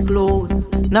fully clothed.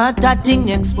 Not that thing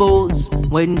exposed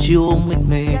when she home with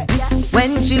me.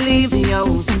 When she leave the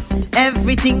house,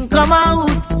 everything come out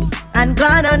and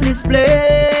gone on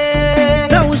display.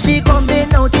 Now she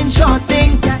coming out in short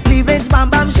thing, cleavage bam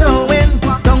bam showing,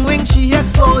 tongue ring she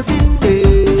exposing.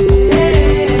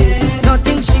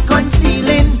 Nothing she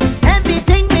concealing,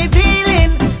 everything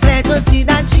revealing. Glad to see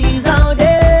that she's out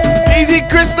there. Easy,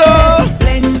 Crystal.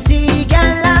 Plenty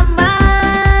galama,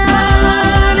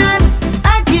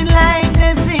 acting like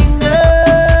the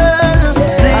single.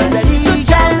 Plenty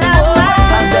galama,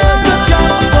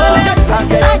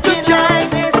 acting like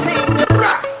the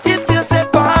single. if you say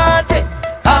party,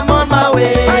 I'm on my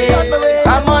way.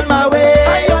 I'm on my way.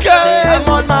 Say I'm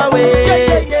on my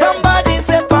way. Somebody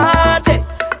say party,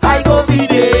 I go be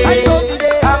there.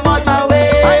 I'm on my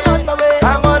way.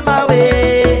 I'm on my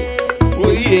way.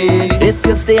 Oh, yeah. If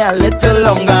you stay a little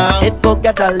longer, it will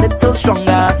get a little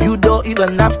stronger. You don't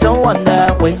even have to wonder,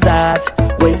 where's that?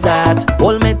 Where's that?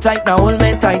 Hold me tight now, hold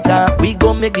me tighter. We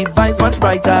gon' make the vibes much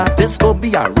brighter. This go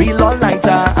be a real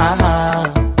all-nighter.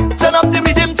 Turn up the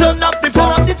rhythm, turn up the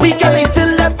we can eat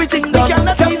till everything done.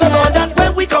 Tell the Lord that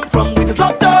where we come from, we just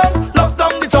lock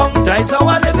down the tongue. Ties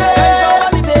our living,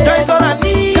 ties all I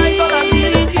need,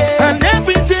 and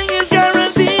everything is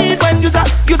guaranteed when you's a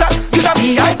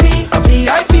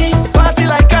VIP, party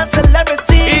like a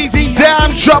celebrity. Easy,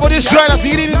 damn trouble. This joint, I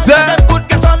see it inside. Good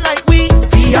get on like we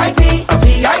VIP,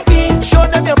 show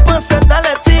them your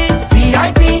personality.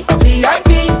 VIP,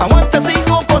 I want to see you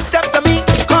go step to me,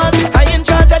 cause I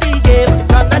enjoy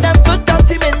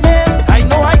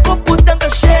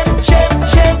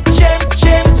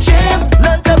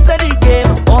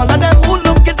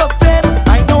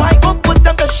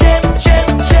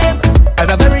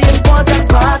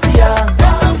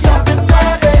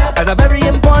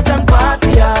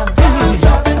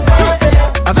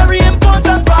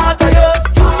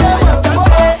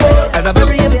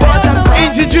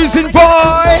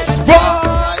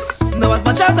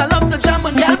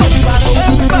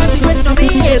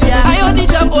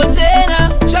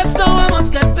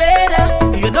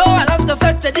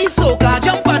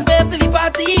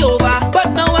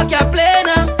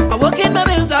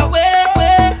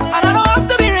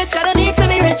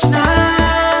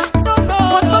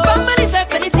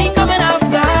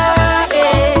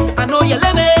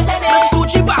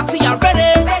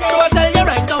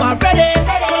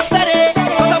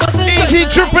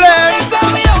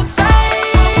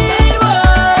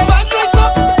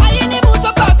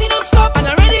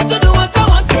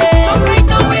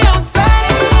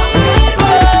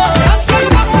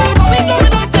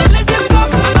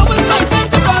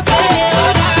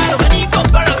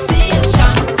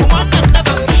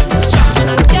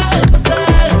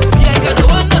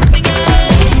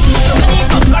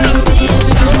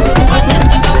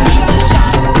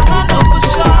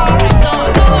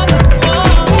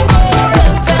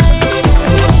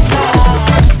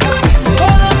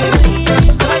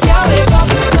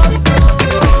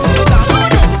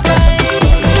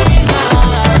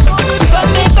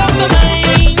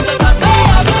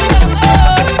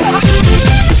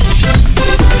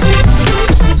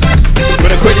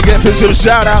Some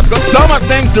shout outs. Got so much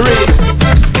names to read.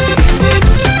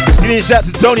 You need a shout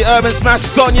to Tony Urban, Smash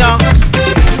Sonia.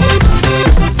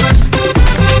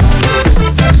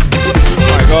 Oh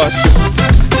my gosh.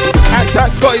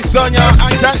 Antac Scotty Sonia.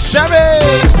 Antac Shabby.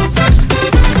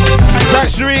 Antac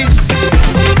Sharice.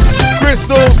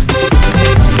 Crystal.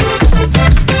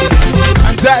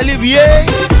 Antac Olivier.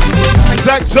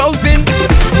 Antac Tosin.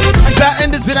 Antac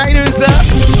Anderson. How you doing, sir?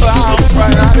 Wow,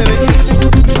 right now, baby.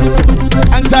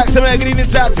 Antac Samir, good evening,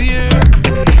 shout to you.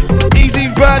 Easy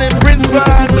Vernon, Prince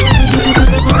Burn.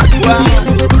 Wow.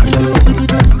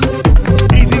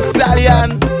 Easy Sally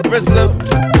Ann, rest of the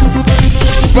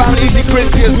family, Easy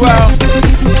Quincy as well.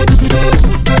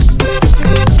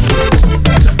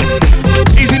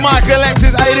 Easy Michael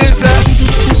Alexis, how you doing, sir?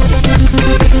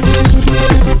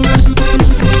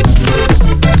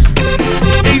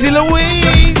 Easy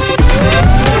Louise.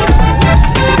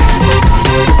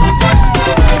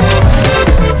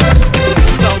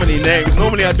 So many names.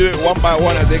 Normally I do it one by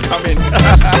one as they come in.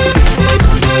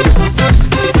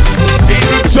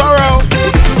 Easy Toro.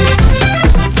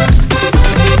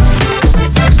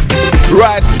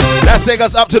 Right, let's take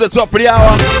us up to the top of the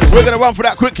hour. We're gonna run for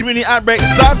that quick community ad break.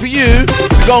 It's time for you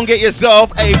to go and get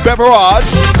yourself a beverage.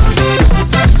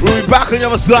 We'll be back on the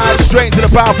other side, straight into the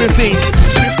Power 15.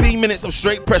 15 minutes of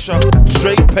straight pressure,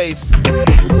 straight pace.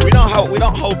 We don't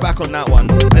hold back on that one.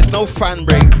 There's no fan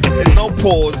break, there's no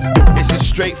pause. It's just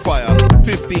straight fire.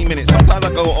 15 minutes. Sometimes I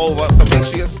go over, so make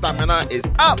sure your stamina is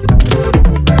up.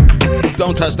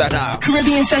 Don't touch that now.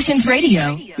 Caribbean Sessions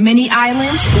Radio. Many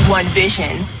islands, one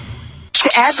vision. To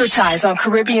advertise on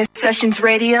Caribbean Sessions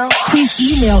Radio, please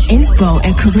email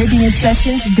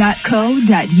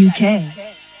info@caribbeansessions.co.uk.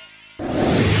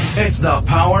 It's the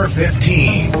Power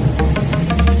 15.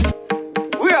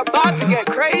 We're about to get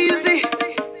crazy.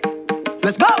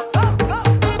 Let's go.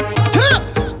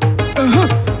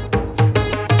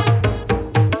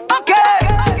 Okay.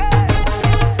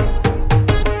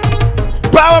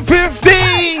 Power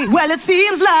 15. Well, it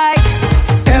seems like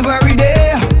every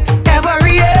day,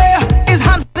 every year is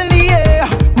hands in the air.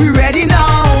 We ready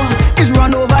now. It's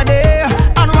run over there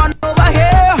and run over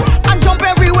here and jump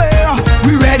everywhere.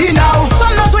 We ready now.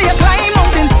 Some that's where you climb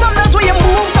mountain, some that's where you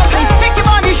move something, make your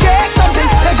body shake something.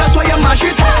 That's just where you mash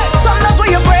it. Some that's where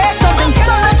you break something,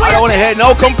 some that's where I don't want to hear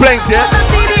no complaints yet.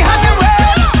 see the hand you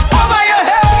raise over your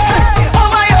head,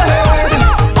 over your head,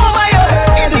 over your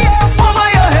head, over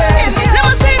your head. Let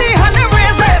me see the hand you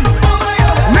raise them,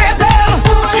 raise them,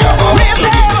 raise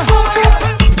them.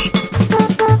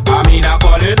 I mean, I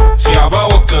call it, she have a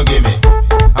work to give me.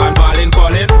 And Marlin call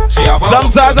it, she have a work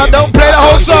Sometimes to I give don't me. play the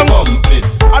whole Ask how song. she complete.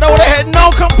 I don't want to hear no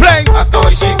complaints. Ask how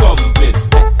she complete.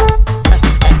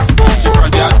 She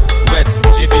front yard wet,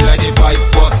 she feel like the pipe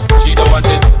bust. She don't want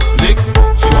it lick,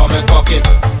 she want me cock it.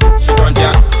 She front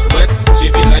yard wet, she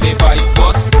feel like the pipe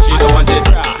bust. She don't want it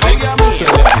lick.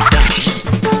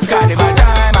 Carnival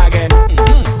time again.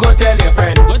 Go tell your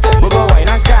friend. We go wine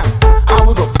and scam, and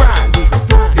we go prance.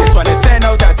 This one is 10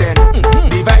 out of 10.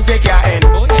 The vibes they can't end.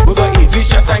 We go ease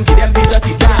vicious and give them the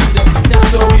dirty dance.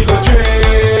 So we go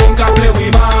drink and play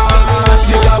with mass.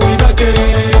 Nigga, we dirty,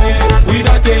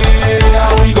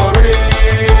 and we go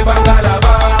rave and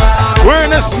galava. We're in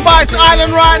the Spice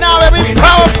Island right now, baby.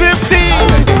 Power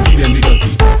 15. Give them the dirty,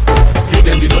 give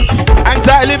them the dirty,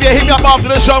 Anti Olivia, hit me up after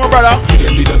the show, my brother. give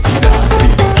them the dirty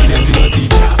dancing, give them the dirty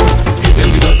chop, give them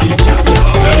the dirty chop, give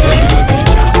them the dirty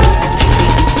chop.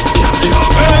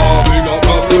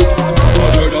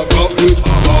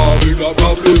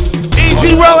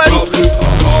 Easy Rowan.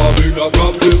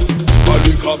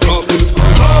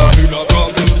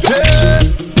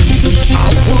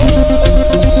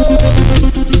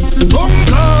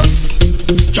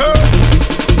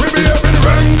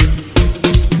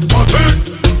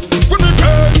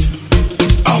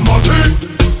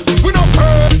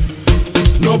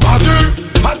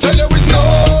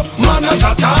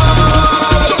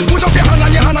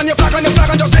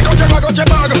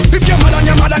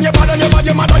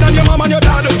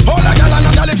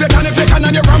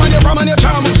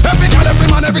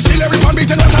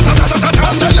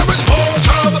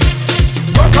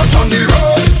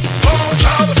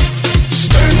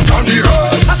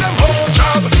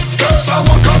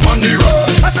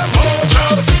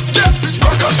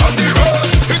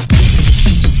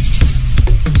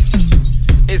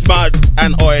 It's mud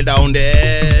and oil down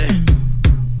there.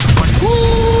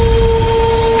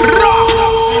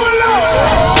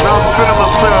 Now I'm feeling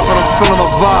myself and I'm feeling my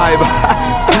vibe.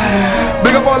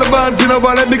 Big up all the bands, you know,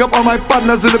 but let big up all my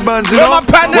partners in the bands, you Where know. my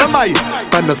partners? Where my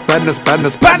partners? Partners.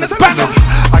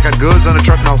 I got girls on the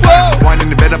truck now. Whoa. Winding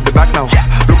the bed up the back now.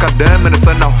 Look at them in the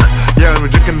sun now. Yeah, and we're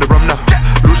drinking the rum now.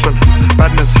 Lucian,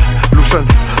 badness, Lucian,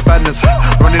 badness.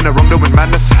 Running around doing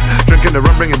madness, drinking the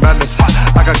rum, bringing badness.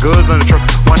 I got girls on the truck,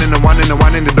 one in,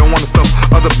 they don't wanna stop.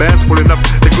 Other bands pulling up,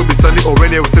 it could be Sunday or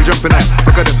rainy, we're still jumping out.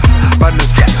 Look at them, badness,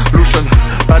 Lucian,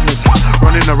 badness.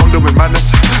 Running around doing madness,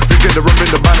 drinking the rum,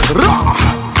 bringing the badness.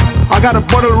 I got a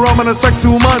bottle of rum and a sexy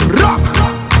woman,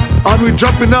 and we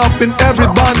jumping up in every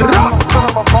band,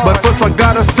 but first I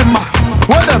gotta simmer.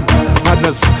 What them?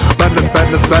 Badness, badness,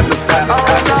 badness, badness, badness,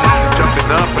 badness. Jumping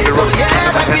up in the road,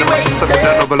 and my hand in my system is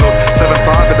done overload. 7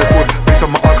 pounds of the food, mix up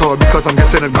my alcohol because I'm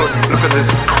getting it good. Look at this,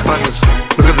 badness,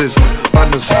 look at this,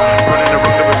 badness. Running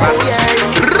around with madness.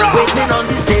 Waiting on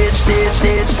the stage, stage,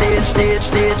 stage, stage, stage,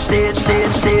 stage, stage, stage,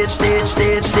 stage, stage,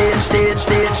 stage, stage, stage,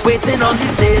 stage. Waiting on the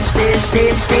stage, stage,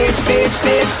 stage, stage, stage,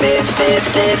 stage, stage, stage,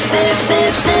 stage, stage,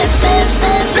 stage, stage, stage,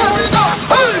 stage. Here we go.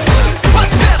 Hey, what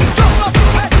is this? Jump up.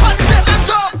 What is this?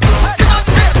 Jump. Get on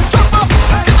the stage, jump up.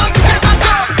 Get on the stage and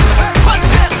jump. What is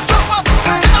this? Jump up.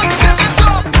 Get on the stage and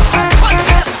jump. What is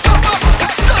this? Jump up.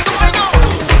 Start the way now.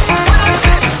 What is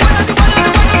this? What is this?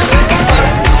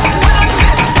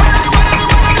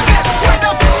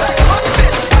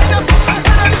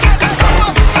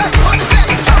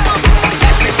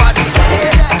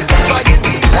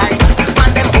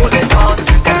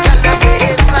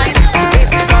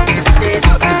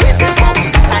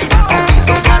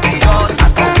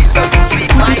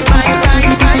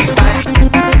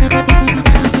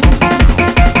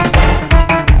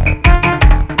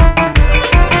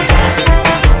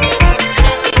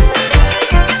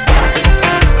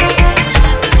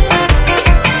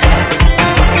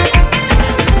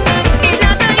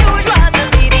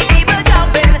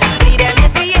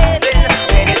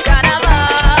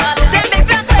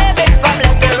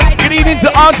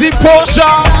 Auntie Portia.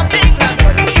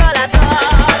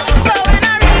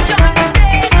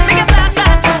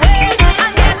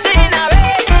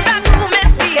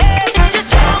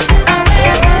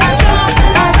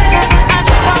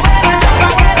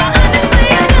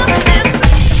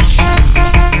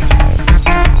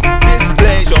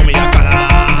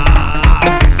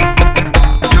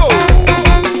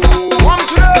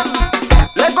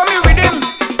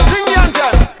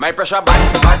 My pressure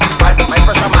bad, bad, bad. My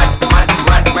pressure mad, mad,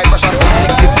 mad. My pressure sick,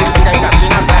 sick, sick, sick, sick. I got you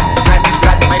in a bad, bad,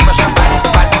 bad. My pressure bad,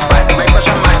 bad, bad. My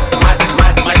pressure mad, mad,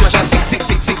 mad. My pressure sick, sick,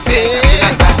 sick, sick, sick.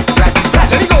 Bad, bad, bad.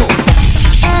 Let me go.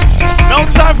 No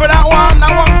time for that one.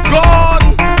 That one gone.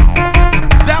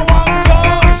 That one gone.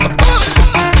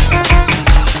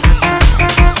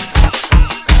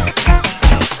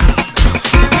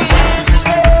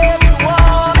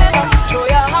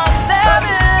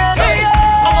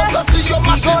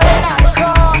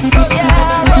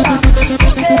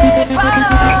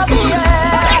 Take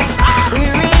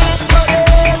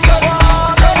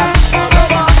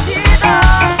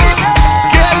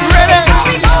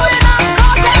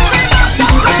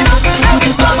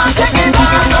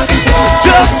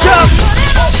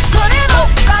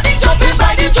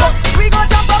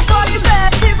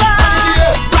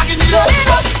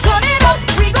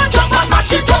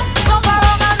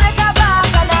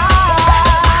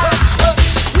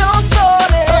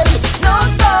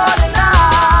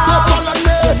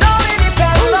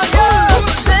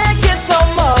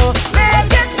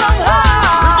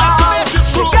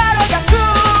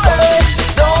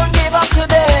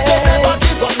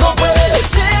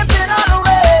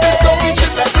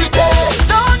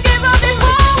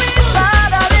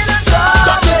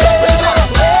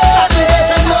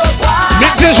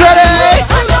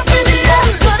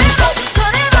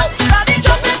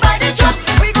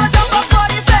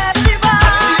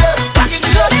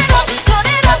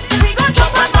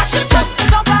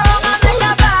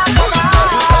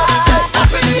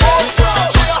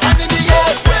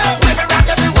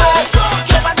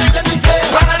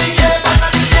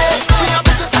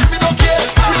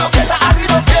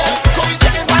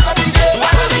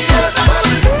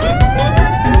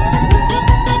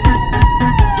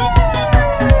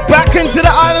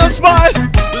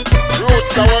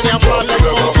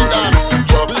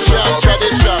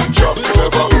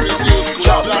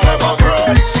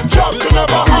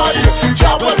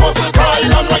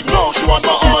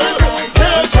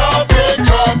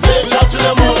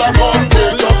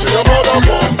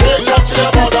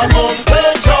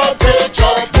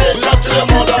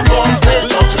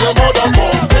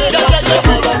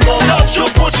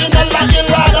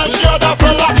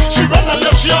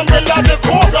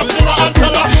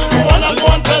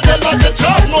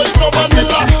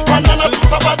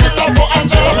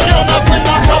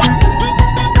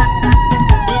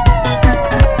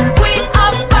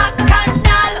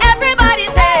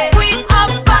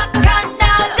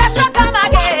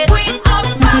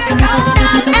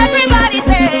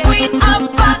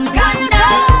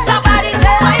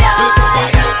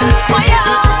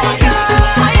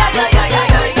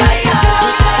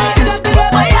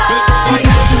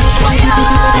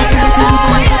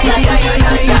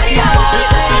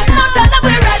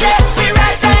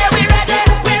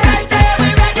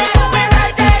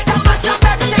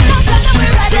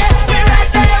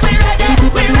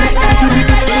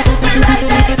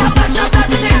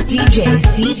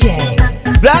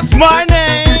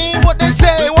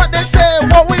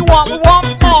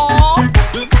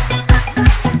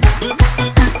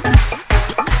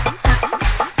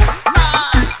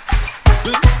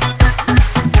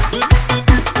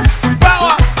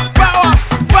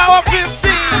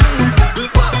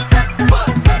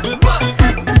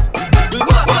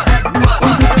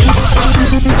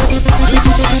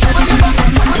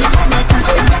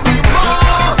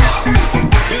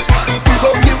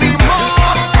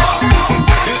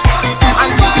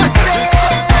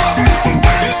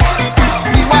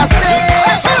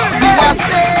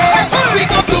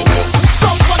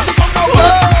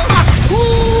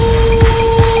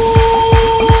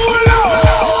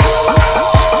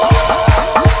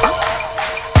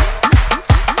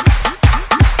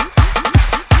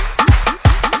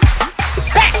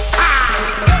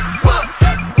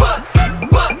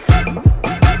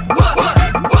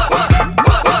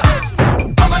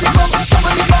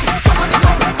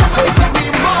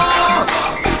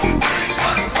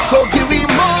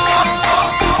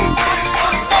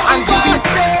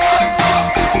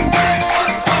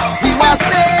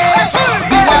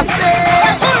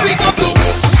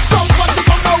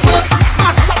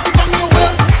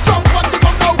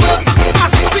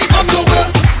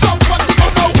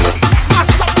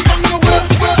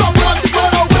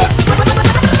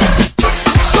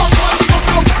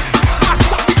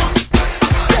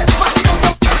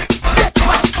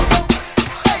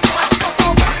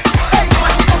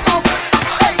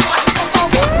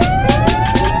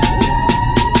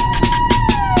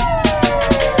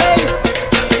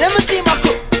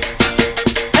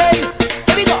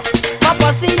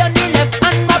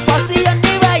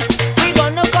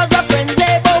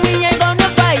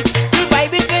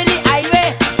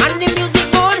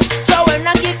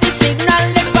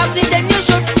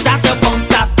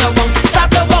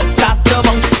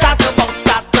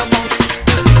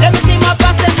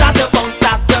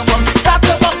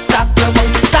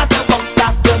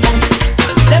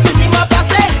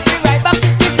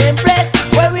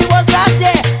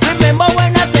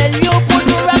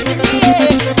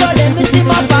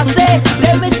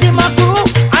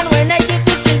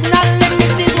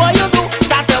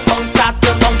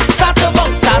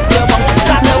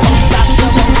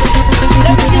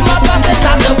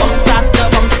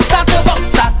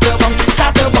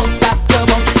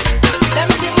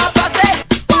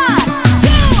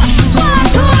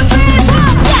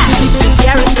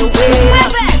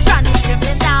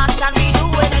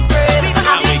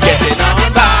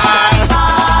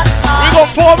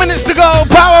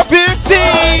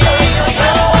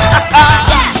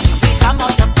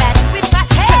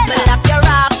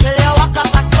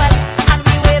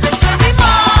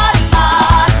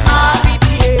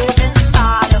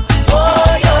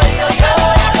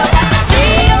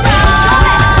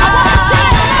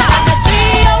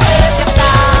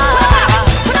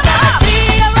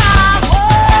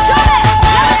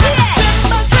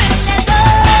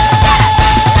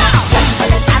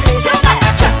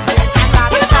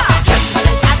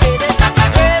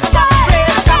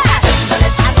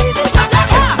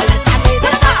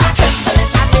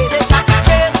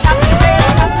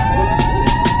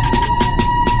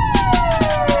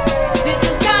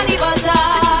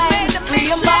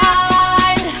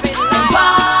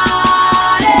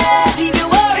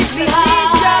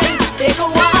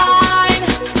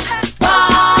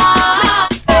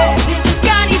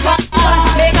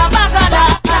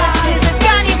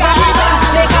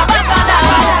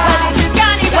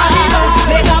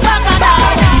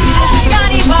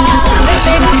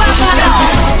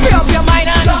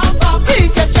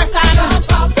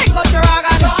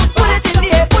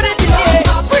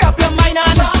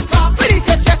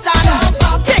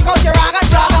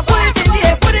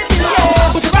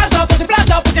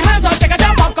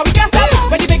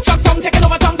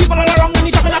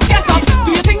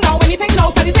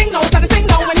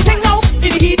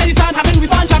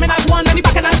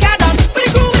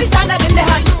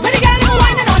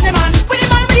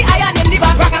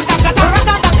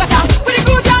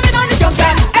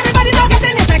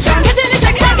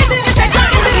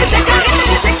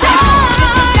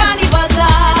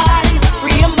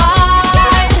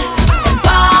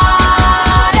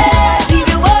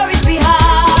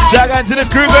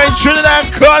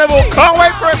Grand Carnival. Can't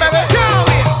wait for it, baby. Can't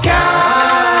wait.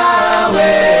 Can't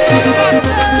wait.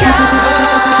 Can't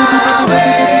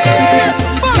wait.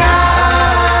 Can't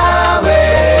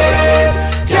wait.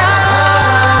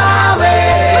 Can't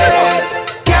wait.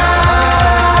 Can't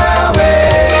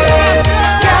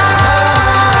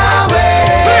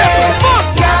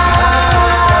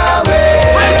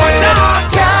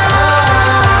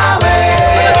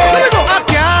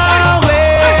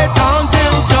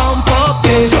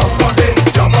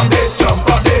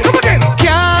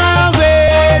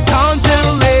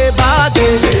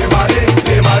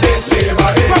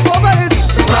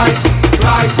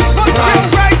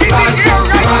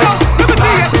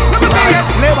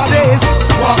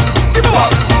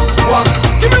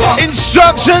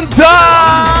Instruction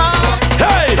time!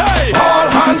 Hey, hey! All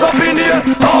hands up in the air!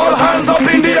 All hands up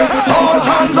in the air! All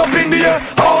hands up in the air!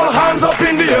 All hands up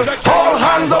in the air! All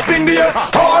hands up in the air!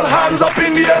 All hands up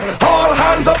in the air! All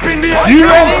hands up in the air! You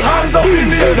ready? All hands up in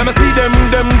the air! Let me see them.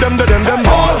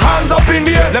 All hands up in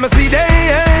the air! Let me see them.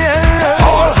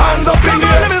 All hands up in the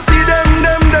air! Let me see them.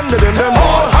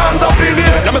 All hands up in the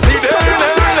air! Let me see them.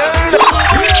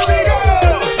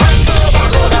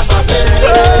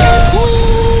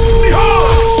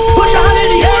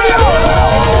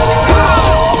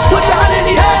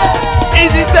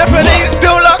 Easy Stephanie,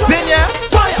 still locked in, yeah?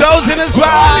 Those in as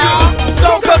well.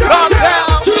 Soca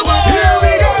Cartel. Here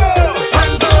we go.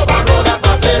 Hands up and roll that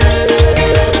body.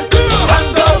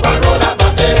 Hands up and roll that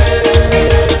body.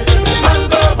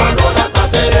 Hands up and roll that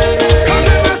body.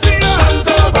 Hands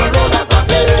up and roll that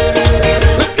body.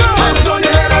 Let's go. Hands on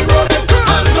your head and roll it.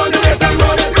 Hands on your waist and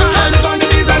roll it. Hands on your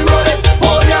knees and roll it.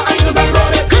 Hold your ankles and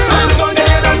roll it. Hands on your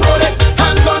head and roll it.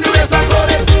 Hands on your waist and roll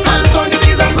it. Hands on your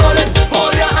knees and roll it.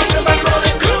 Hold your ankles and roll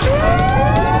it.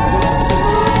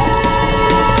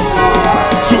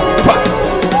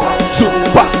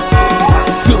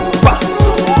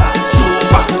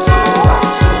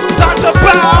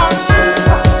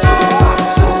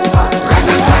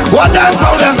 What and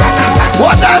go them?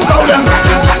 What and go them?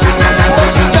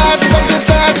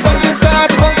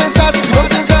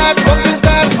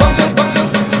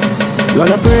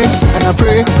 Lord, I pray and I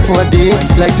pray for a day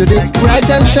like today, bright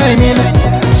and shining.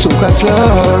 Soca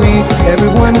glory,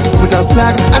 everyone with a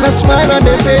flag and a smile on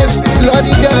their face.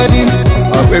 Lordy Daddy,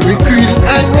 of every creed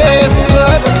and race,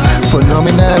 Lord.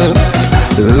 Phenomenal,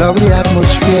 lovely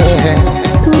atmosphere.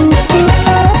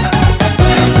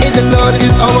 If the Lord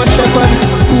is our shepherd,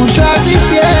 who shall be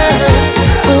feared?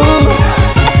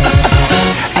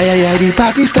 The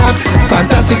party starts,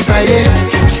 fantastic Friday.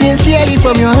 Sincerely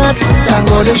from your heart, thank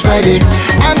God it's Friday.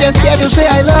 I'm just here to say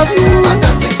I love you.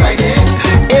 Fantastic Friday.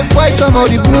 If white somehow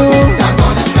the blue, thank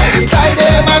God it's Friday.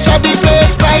 Friday, match up the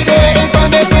place. Friday, in front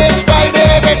of the place.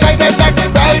 Friday, black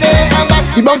Friday. I'm back.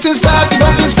 The bouncing start, the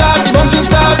bouncing start, the bouncing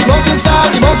start, the bouncing start,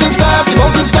 the bouncing start, the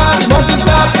bouncing start, the bouncing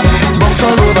start. Bounce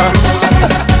all over.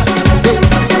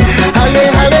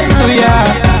 Hallelujah.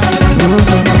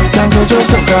 Thank God for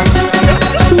soca.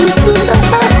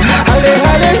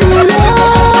 Hallelujah.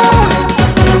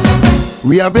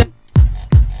 We are been.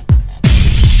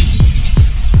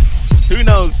 Who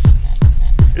knows?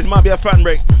 This might be a fan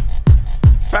break.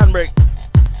 Fan break.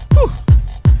 Whew.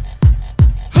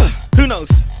 Who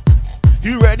knows?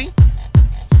 You ready?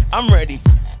 I'm ready.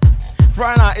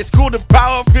 Friday night, it's called the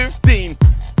Power 15.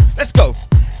 Let's go.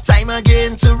 Time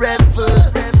again to revel.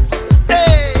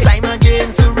 Hey. Time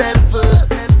again to revel.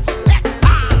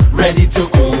 Ready to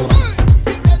go.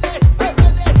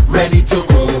 Ready to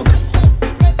go.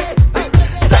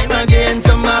 Time again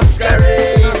to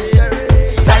masquerade.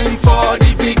 Time for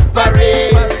the big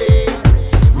parade.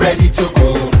 Ready to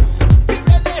go.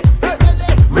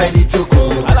 Ready to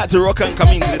go. I like to rock and come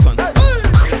into this one.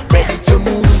 Ready to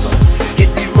move.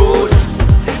 Hit the road.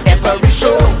 Every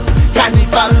show.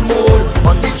 Carnival mode.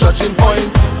 On the judging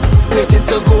point. Waiting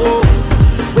to go.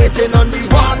 Waiting on the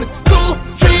 1, 2,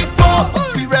 3, 4.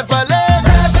 We reveling.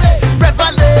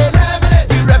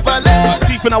 We reveling.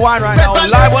 Deep in a wine right now,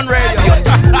 live on radio.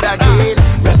 Again,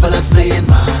 revelers playing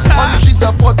mass. On the streets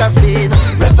of Port of Spain,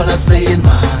 revelers playing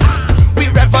mass. We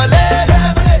reveling.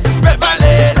 We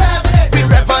reveling.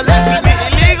 Reveling.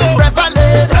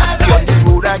 On the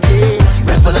road again,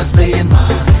 revelers playing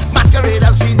mass.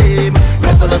 Masqueraders we name,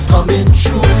 revelers coming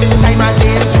true. Time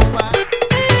again to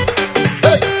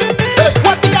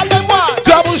what the hell they want?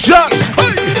 Double shot.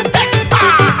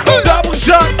 Double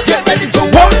shot. Get ready to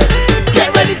walk.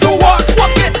 Get ready to walk.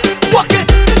 Walk it. Walk it.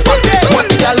 Walk it. What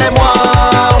the gal them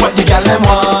want? What the gal them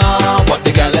want? What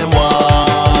the gal them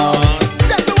want?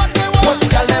 What the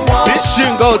gal them want? This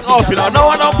tune goes off, you know. No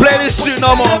one don't play this tune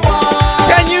no more.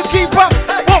 Can you keep up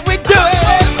what we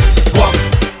doing? Walk.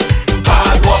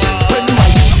 Hard walk. When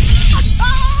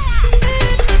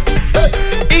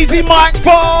Easy Mike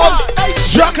Forbes,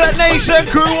 Chocolate Nation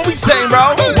crew, what we saying,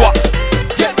 bro? What?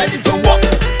 Get ready to walk.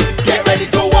 Get ready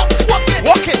to walk. Walk it.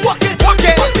 Walk it. Walk it. Walk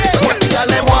it. What the gal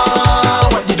them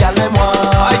want? What the gal them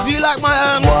want? I do like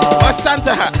my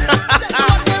Santa hat.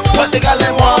 What the gal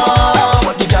them want?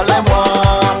 What the gal them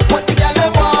want? What the gal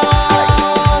them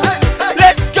want?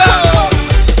 Let's go.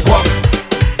 Walk.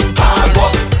 Hard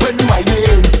walk when we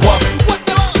whining. Walk.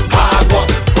 Hard walk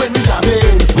when we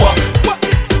jamming. Walk.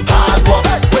 Hard walk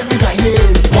when we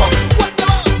grinding. Walk.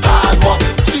 Hard walk.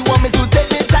 She want me to take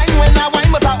the time when I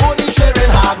whine, but I only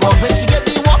sharing hard walk. When she get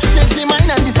the walk, she change she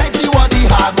mind and decide she want the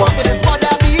hard walk. It is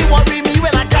bother me, worry me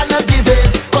when I cannot give it.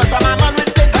 Cause I'm a man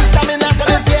with the stamina, so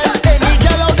this year any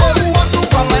girl out there who want to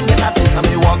come and get a taste of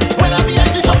me walk. When I be on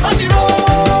the truck on the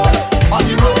road, on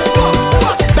the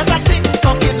road, better tick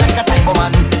tock it like a time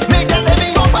bomb. Make that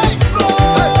heavy up and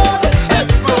explode,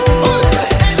 explode.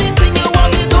 Anything you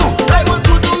want me do, I want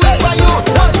to do it for you.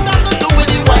 What's that to do with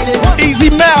the whining? Easy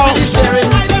Mel. With the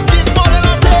sharing, I just need more than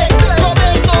I take. So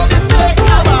make no mistake,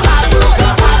 I'm a hard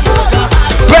worker, hard worker,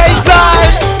 hard worker.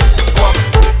 Baseline. Walk,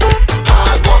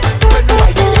 hard walk when you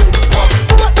whining. Walk,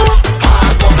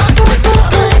 hard walk when you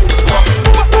jamming. Walk,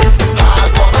 hard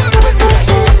walk when you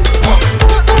whining. Walk,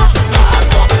 hard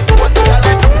walk when you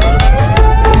jamming.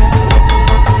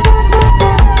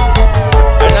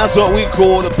 And that's what we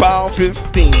call the Power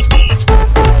 15.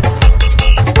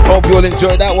 Hope you all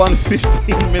enjoyed that one.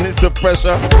 15 minutes of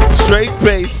pressure, straight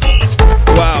pace.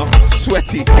 Wow,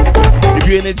 sweaty. If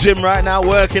you're in the gym right now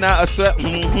working out a sweat,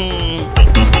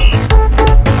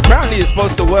 apparently you're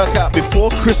supposed to work out before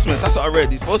Christmas. That's what I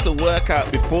read. You're supposed to work out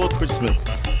before Christmas.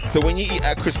 So when you eat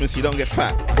at Christmas, you don't get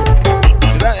fat.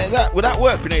 Would that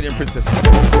work, Canadian Princess?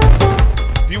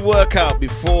 If you work out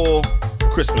before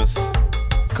Christmas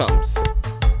comes,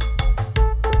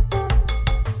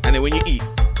 and then when you eat,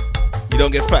 you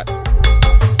don't get fat.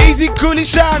 Easy Coolie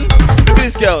Shan. Look at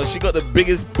this girl. She got the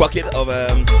biggest bucket of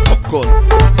popcorn,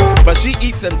 but she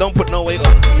eats and don't put no weight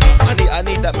on. I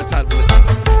need that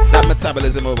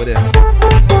metabolism over there.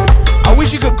 I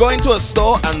wish you could go into a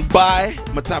store and buy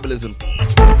metabolism.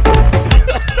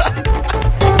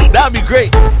 That'd be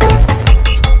great.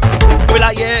 I'd be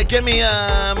like, yeah, give me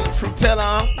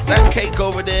Frutella, that cake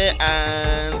over there,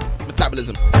 and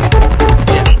metabolism.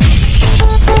 Yeah.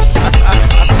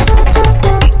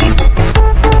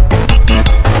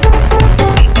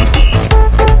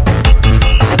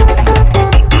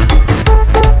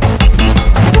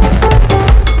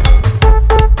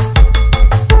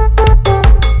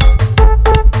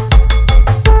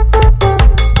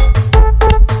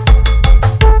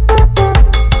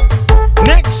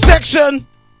 Next section.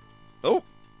 Oh.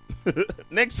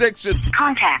 Next section.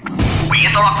 Contact. We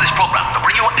interrupt this program to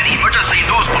bring you an emergency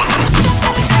news bulletin.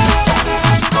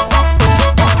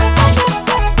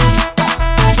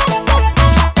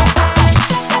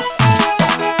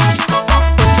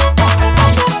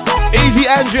 Easy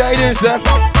Andrew, how you doing, sir?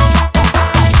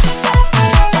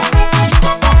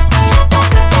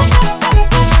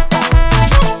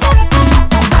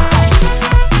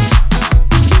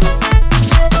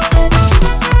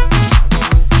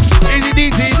 Easy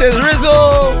DT says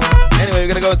Rizzo. Anyway, we're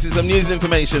gonna go to some news and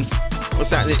information. What's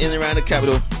happening in and around the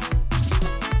capital?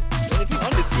 Anything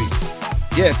on this week?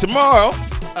 Yeah, tomorrow,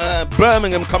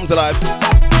 Birmingham comes alive.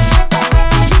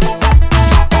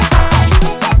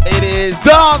 It is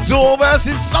Dancehall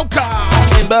versus Soca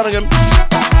in Birmingham,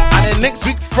 and then next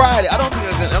week Friday. I don't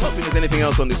think there's anything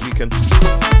else on this weekend.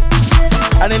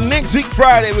 And then next week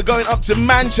Friday we're going up to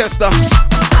Manchester.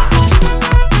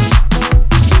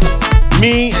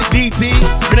 Me, DT,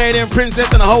 Canadian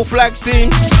Princess, and the whole Flags team.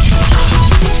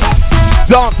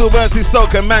 Dancehall versus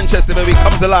Soca in Manchester, baby,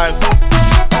 comes alive.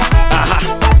 Aha.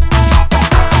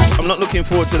 I'm not looking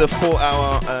forward to the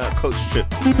 4-hour coach trip.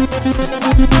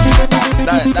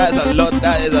 That is a lot.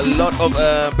 That is a lot of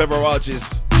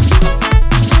beverages.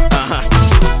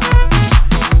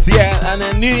 So yeah, and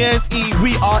then New Year's Eve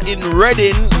we are in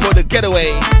Reading for the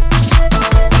getaway.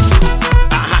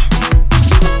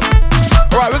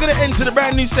 All right, we're gonna enter the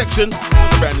brand new section.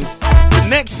 The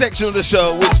next section of the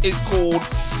show, which is called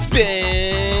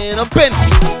Spin a Pin.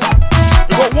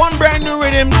 We've got one brand new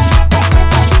rhythm.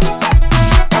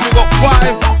 We've got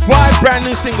five brand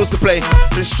new singles to play.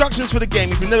 The instructions for the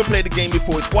game, if you've never played the game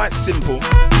before, it's quite simple.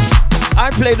 I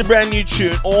play the brand new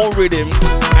tune or rhythm,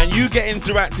 and you get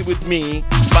interactive with me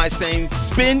by saying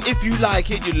spin if you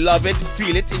like it, you love it,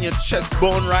 feel it in your chest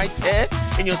bone right here,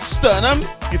 in your sternum,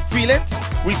 you feel it.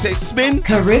 We say spin.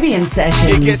 Caribbean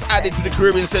Sessions. It gets added to the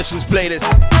Caribbean Sessions playlist.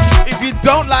 If you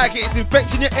don't like it, it's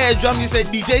infecting your eardrum. You say,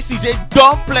 DJ CJ,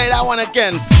 don't play that one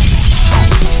again.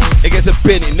 It gets a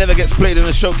bin, it never gets played in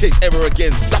a showcase ever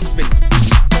again. Dustbin.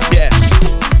 Yeah.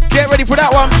 Get ready for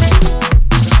that one.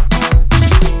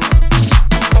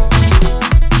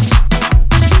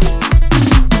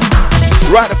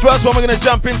 Right, the first one we're gonna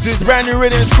jump into is a brand new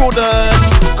rhythm. It's called the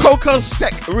Coco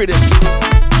Sec rhythm.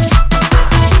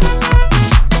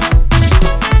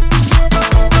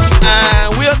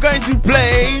 And we are going to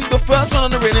play the first one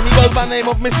on the rhythm. He goes by the name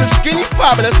of Mr. Skinny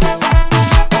Fabulous.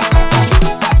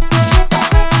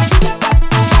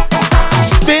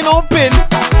 Spin or pin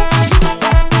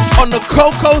on the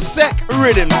Coco Sec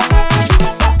rhythm.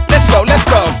 Let's go, let's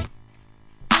go.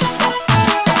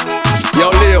 Yo,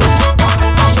 Leo,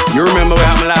 you remember what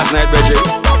happened last night, Bridget?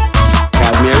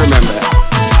 Cause me remember.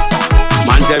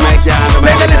 Man, tell me I can't.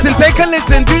 Take a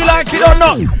listen. Do you like it or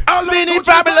not? Spinny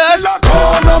Fabulous.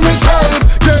 On myself,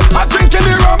 yeah. I drink in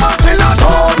the rum until I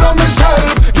don't know myself,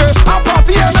 yeah. I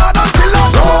party and hard until I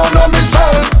don't know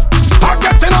myself. I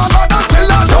get in on hard until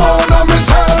I don't know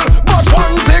myself. But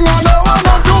one thing I know, I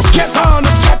know to get on.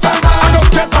 I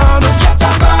don't get on.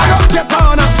 I don't get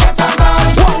on.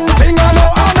 One thing I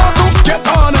know to get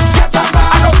on.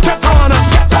 I don't get on.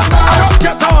 I don't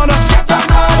get on.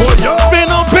 Oh, yo.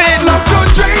 Spin or pin. Love to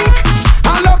drink.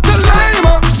 I love to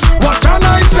lime. What can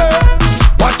I say?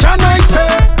 What can I say?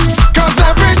 Cause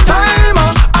every time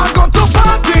I go to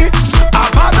party, I'm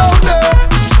bad out there.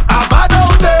 I'm bad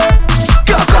out there.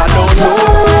 Cause I don't know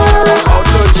how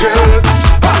to chill.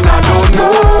 And I don't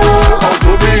know how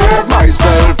to behave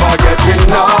myself. I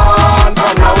getting on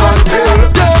from now until,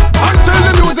 yeah, until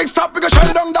the music stop, we go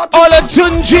shell down that. Ola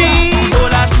Tunji.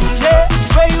 Ola Tunji,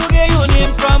 where you get your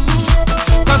name from?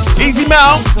 Easy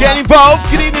Mel, get involved.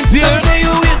 Good evening to you. Some say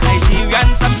you is Nigerian,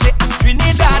 some say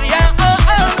Trinidadian,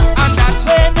 and that's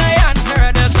when I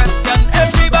answer the question.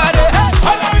 Everybody,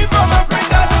 all are we from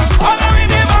Africa? All are we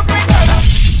name Africa?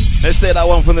 Let's say that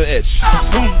one from the edge.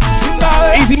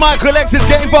 Easy Michael Alexis,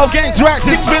 get involved, get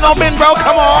interactive. Spin on bin, bro,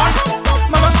 come on.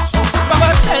 Mama,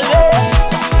 tell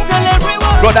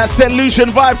everyone. Got that St.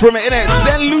 Lucian vibe from it, innit?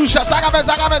 St. Lucia,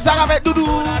 Sagave,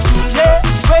 doo-doo.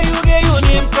 Where you get your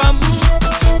name from?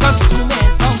 Cause you may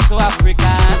sound so African.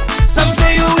 Some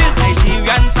say you is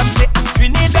Nigerian, some say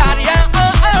Trinidadian,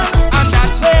 and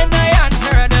that's when I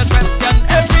answer the question.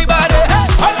 Everybody,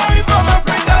 all are we from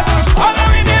Africa? All are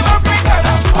we name Africa?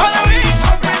 All are we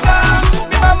Africa?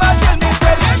 Me mama tell me,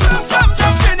 jump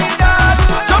Trinidad,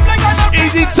 jump like an African.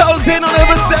 Easy toes in on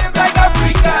every set. Like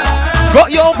Africa. Got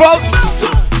your vote.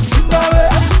 Zimbabwe,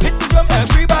 hit the drum,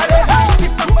 everybody.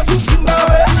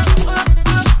 Zimbabwe.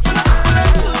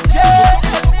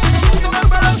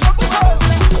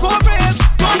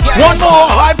 One more,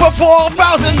 Hyper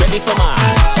 4,000. Ready for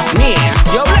Mars.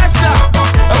 Yo, bless now.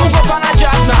 Move up on a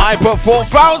job now. Hyper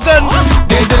 4,000.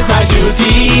 This is my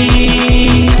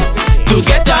duty to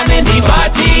get on in the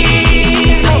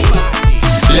party.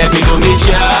 Let me do me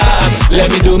job.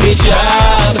 Let me do me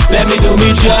job. Let me do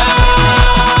me job.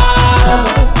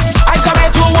 I come here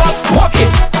to walk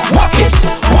it, walk it,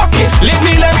 walk it. Let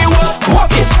me walk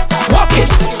it, walk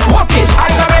it, walk it. I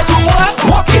come here to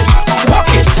walk it, walk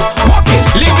it, walk it.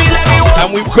 Let me walk.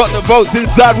 And we've got the votes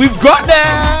inside. We've got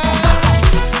them.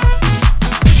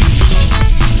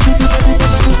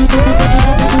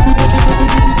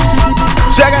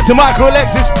 Shout out to Michael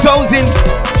Alexis, Tozin.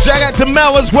 Shout out to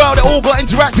Mel as well. They all got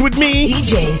interacted with me.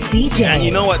 DJ CJ. And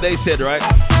you know what they said, right?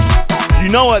 You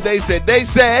know what they said. They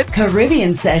said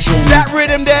Caribbean Sessions. that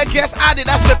rhythm there gets added.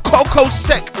 That's the Coco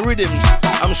Sec rhythm.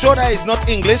 I'm sure that is not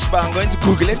English, but I'm going to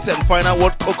Google it and find out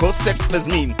what Coco Sec does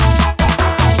mean.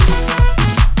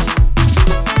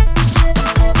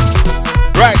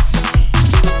 Right.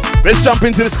 Let's jump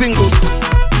into the singles.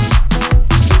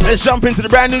 Let's jump into the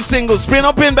brand new singles. Spin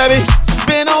up in, baby.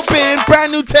 Spin up in.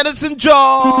 Brand new Tennyson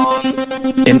John.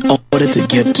 In order to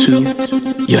get to,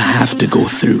 you have to go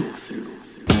through.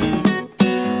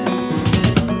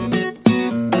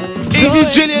 Easy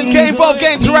Jillian, get involved,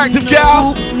 get interactive,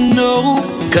 girl. No,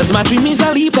 cause my dream is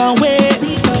a leap away.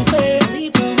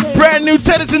 Brand new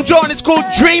Tennyson John, it's called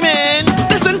Dreaming.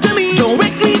 Listen to me, don't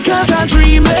wake me cause I'm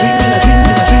dreaming.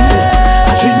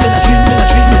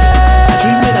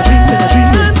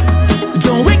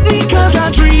 Don't wake me cause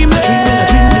I'm dreaming.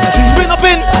 Spin up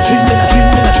in.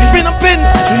 Spin up in.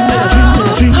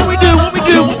 What we do, what we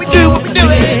do, what we do, what we do.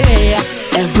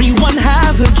 Everyone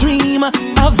has a dream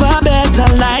of a better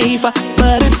life,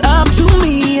 but it's up to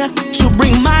me to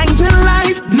bring mine to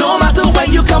life. No matter where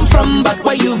you come from, but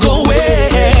where you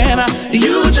going,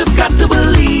 you just got to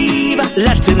believe.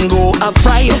 Letting go of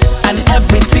pride, and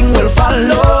everything will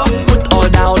follow. Put all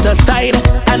doubt aside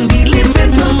and be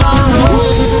living tomorrow.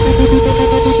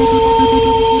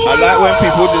 I like when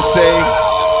people just say,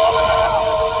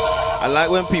 like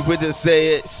when people just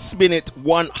say it, spin it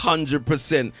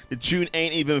 100%. The tune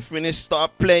ain't even finished,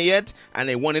 start play yet, and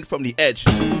they want it from the edge.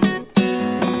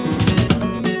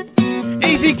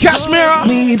 Easy Kashmira.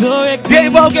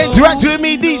 Game on, get direct with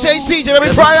me, DJ CJ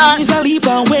every Friday.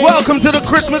 Welcome to the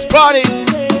Christmas party.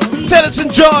 Tell us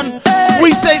and John,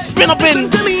 we say spin up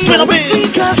in, spin up in.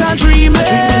 Because I dream it.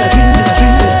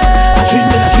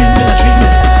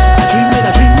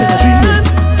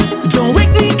 Don't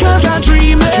wake me cause I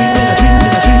dream it.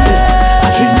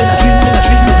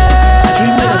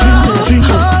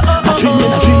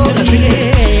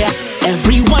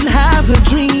 Everyone has a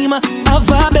dream of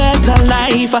a better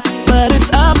life, but it's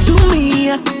up to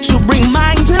me to bring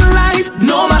mine to life.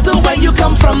 No matter where you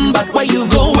come from, but where you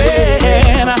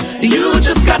going, you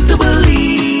just got to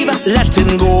believe.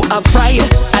 Letting go of pride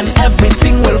and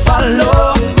everything will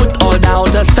follow. Put all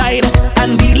doubt aside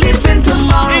and believe in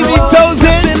tomorrow. Easy toes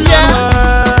in,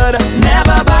 yeah.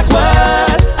 Never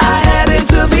backward. I head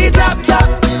into the top.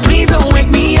 Please don't wake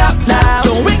me up now.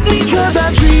 Don't wake me cause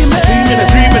I dream it.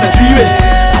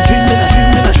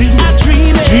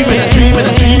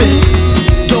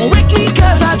 Don't wake me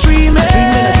cause I dream it.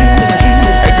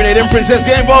 Hey, Grenade and Princess,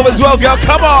 get involved as well, girl.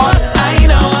 Come on. I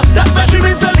know that my dream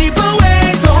is a leap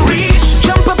away. So reach,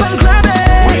 jump up and grab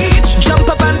it. Reach, jump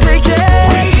up and take it.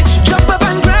 Reach, jump up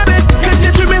and grab it. Cause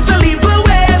your dream is a leap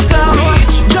away. So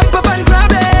reach, jump up and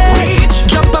grab it. Reach,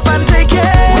 jump up and take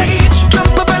it. Reach,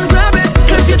 jump up and grab it.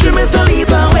 Cause your dream is a leap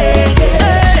away.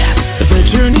 The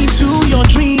journey to your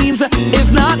dreams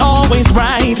is not always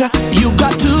right. You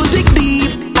got to dig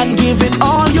deep and give it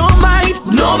all your might.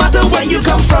 No matter where you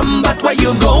come from, but where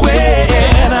you going,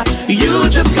 you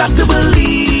just got to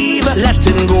believe.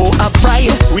 Letting go of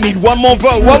pride. We need one more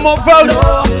vote, one more vote.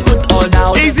 Put all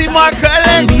down. Easy Mark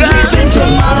Alexa. And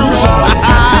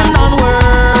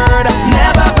onward,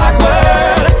 never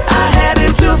backward. I head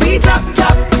into the top.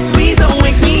 Please don't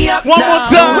wake me up. One more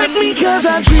time. Wake me cause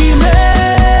I dream it.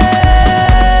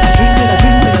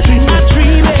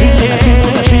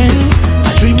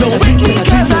 Don't wake me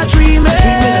cause I dream it.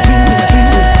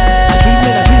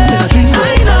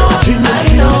 I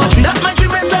know that my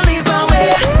dream is a leap away.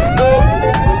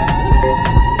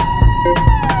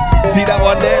 See that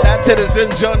one there, that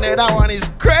Teddyson John there, that one is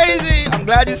crazy. I'm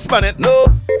glad you spun it. No.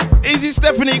 Easy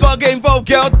Stephanie, you gotta get involved,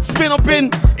 girl. Spin up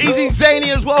in. Easy Zany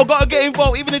as well, gotta get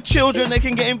involved. Even the children, they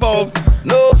can get involved.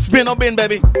 No, spin up in,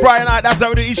 baby. Friday night, that's how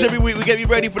we do each every week. We get you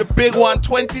ready for the big one,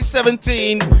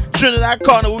 2017 Trinidad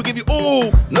Carnival. We'll give you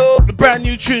all the brand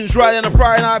new tunes right on a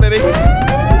Friday night, baby.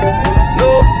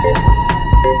 No.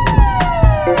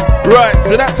 Right,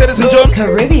 so that Teddyson John.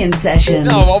 Caribbean Sessions.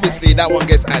 No, obviously that one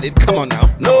gets added. Come on now.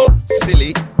 No,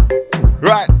 silly.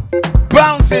 Right,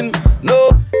 bouncing. No,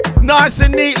 nice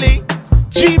and neatly.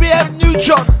 GBM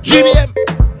Neutron.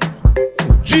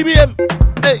 GBM.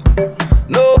 Hey.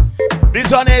 No,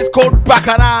 this one here is called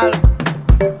Bacchanal.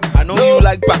 I know you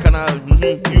like Bacchanal.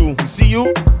 You see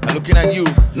you? I'm looking at you.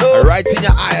 No, right in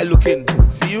your eye, I'm looking.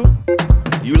 See you?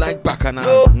 You like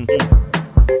Bacchanal.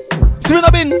 Spin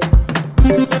up in.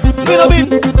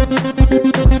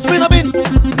 Spin up in.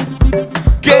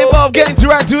 Get involved, get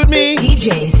interactive with me.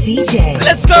 DJ CJ.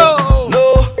 Let's go.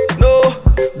 No,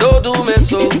 don't do me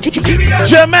so.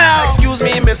 Jamal. Excuse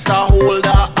me, Mr. Holder,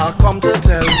 I come to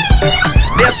tell.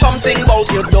 There's something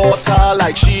about your daughter,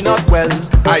 like she not well.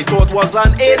 I thought was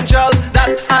an angel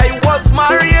that I was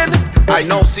marrying. I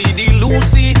now see the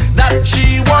Lucy that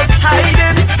she was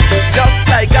hiding. Just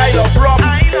like I love rum,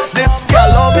 this girl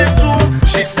love it too.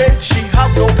 She said she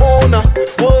have no owner,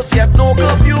 worse yet no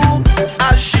curfew.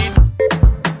 As she.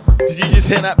 Did you just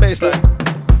hear that bass line?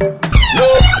 No.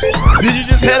 Did you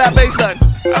just hear that bass line?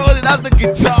 That's the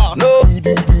guitar. No.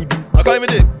 I can't even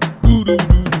do it.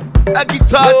 That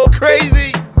guitar is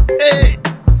crazy. Hey.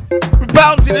 We're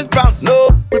bouncing, it's bouncing. No.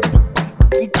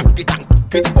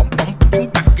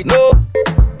 No.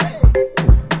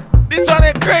 This one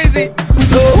ain't crazy.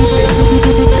 No.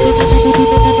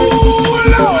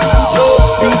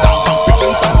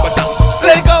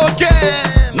 Let it go again.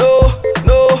 No,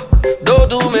 don't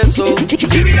do me so.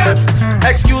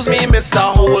 Excuse me, Mr.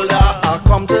 Holder, I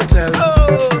come to tell.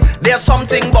 There's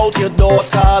something about your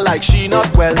daughter, like she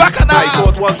not well. I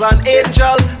thought was an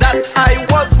angel that I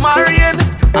was marrying.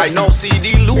 I now see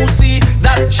the Lucy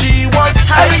that she was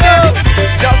hiding.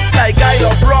 Just like I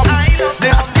love rum,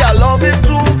 this girl love it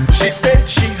too. She said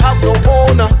she have no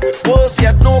owner, worse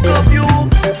yet no curfew.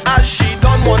 As she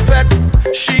done one vet,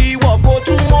 she won't go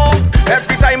two more.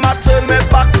 Every time I turn my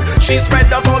back, she spread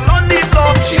the whole on the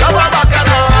floor. She have a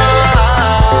bacchanal.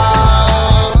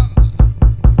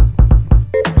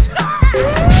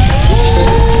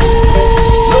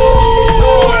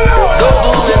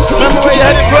 Remember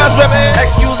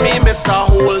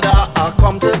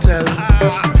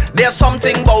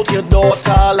your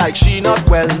daughter like she not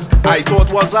well. I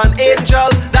thought was an angel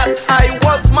that I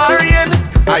was marrying.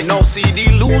 I now see the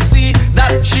Lucy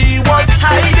that she was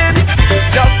hiding.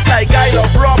 Just like I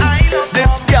love rum,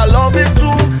 this girl love it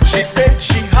too. She said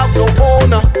she have no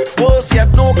owner, worse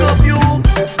yet no curfew.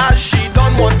 As she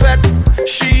done one vet,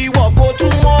 she walk go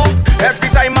two more. Every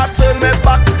time I turn my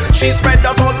back, she spread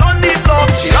out all on the floor.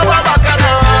 She love her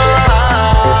bacchanal.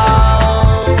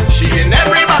 She in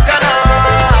every bacchanal.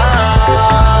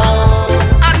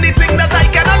 And the thing that I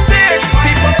cannot take,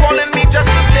 people calling me just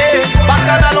to stay.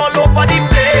 Bacchanal all over the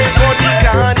place for the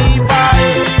carnival.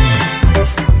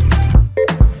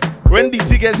 When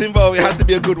DT gets involved, it has to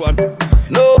be a good one.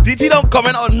 No, DT don't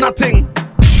comment on nothing.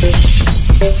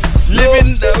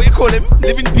 Living, what you call him?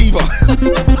 Living diva.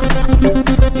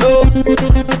 No.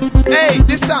 Hey,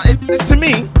 this sound, to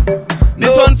me,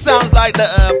 this one sounds like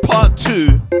the part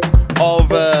 2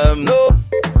 of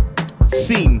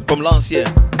Scene from last year.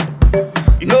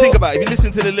 If you think about it, if you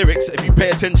listen to the lyrics, if you pay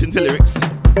attention to lyrics,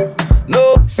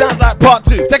 sounds like part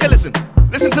 2. Take a listen.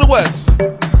 Listen to the words.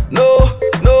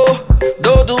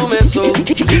 Don't do me so.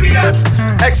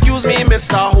 Excuse me,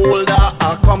 Mr. Holder,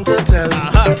 I come to tell.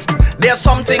 There's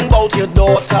something about your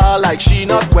daughter like she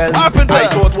not well. I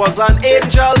thought was an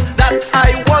angel that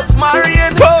I was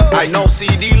marrying. I now see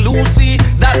the Lucy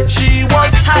that she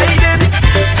was hiding.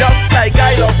 Just like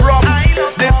I love rum,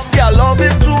 this girl love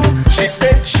it too. She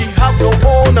said she have no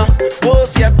owner,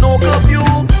 worse yet no curfew.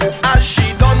 As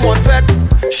she done one vet,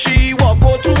 she walk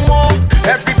go two more.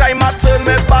 Every time I turn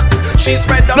my back, she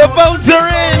spread the votes are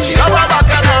in. She love her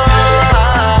bacchanal.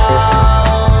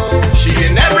 She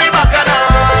in every bacchanal.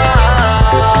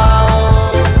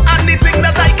 And the thing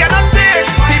that I cannot take,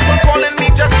 people calling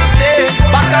me just to stay.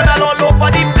 Bacchanal all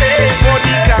over the place for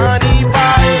the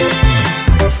carnival.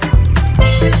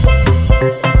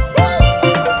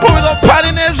 What we got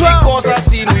planning as well? She cause a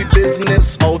scene with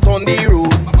business out on the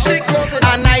road.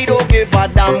 And I don't give a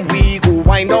damn, we go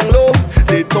wind down low.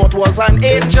 They thought was an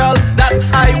angel that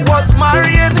I was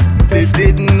marrying. They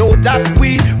didn't know that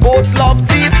we both love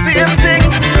the same thing.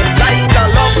 Like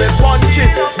the love we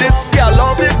punching, this girl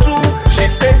love it too. She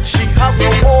said she have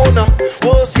no owner,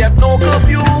 worse yet no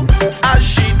curfew. As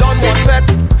she done one vet,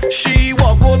 she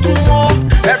walk go two more.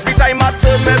 Every time I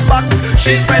turn my back,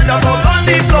 she spread out all on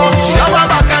the floor. She have a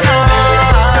bacchanal.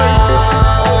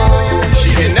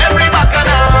 She in every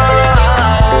bacchanal.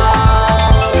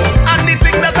 And the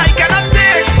thing that I cannot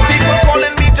take, people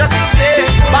calling me just to stay.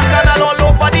 Bacchanal all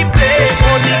over the place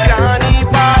for the carnival.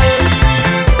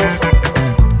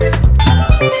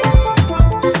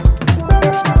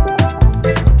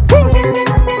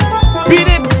 Beat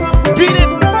it, beat it.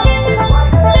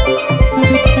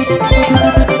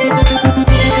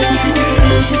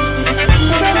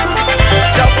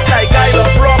 Just like I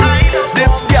love rum,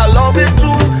 this girl love it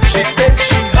too. She said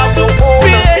she have no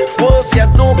owner, worse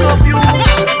yet no curfew.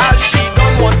 As she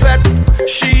done one vet,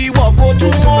 she walk go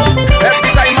two more.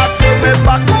 Every time I turn my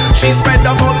back, she spread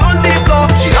the gold on the floor.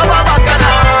 She love her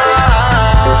bacchanal.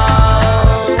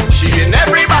 She in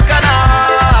every bacchanal.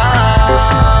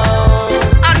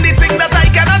 And the thing that I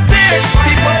cannot take,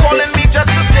 people calling me just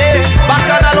to stay.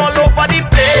 Bacchanal all over the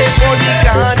place for the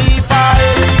carnival.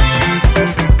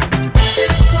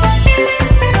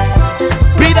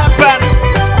 Beat that pan.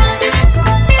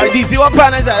 DT, what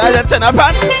pan is that? Is that 10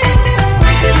 pan?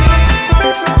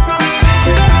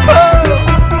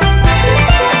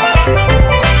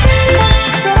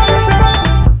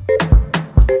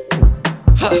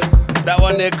 That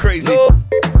one there crazy.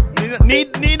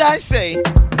 Need I say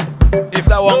if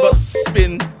that one got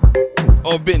spin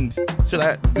or binned?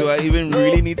 Do I even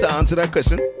really need to answer that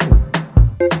question?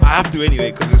 I have to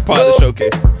anyway because it's part of the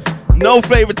showcase. No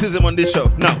favoritism on this show.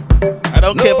 No. I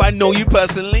don't care if I know you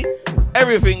personally.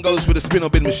 Everything goes through the spin or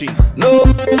bin machine. No.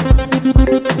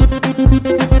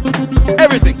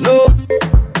 Everything. No.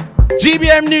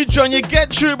 GBM Neutron, you get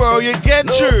true, bro. You get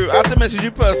true. I have to message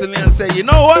you personally and say, you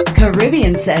know what?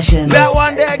 Caribbean Sessions. That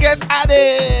one there gets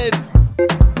added.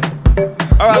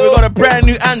 Alright, we got a brand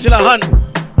new Angela Hunt.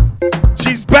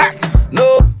 She's back.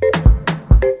 No.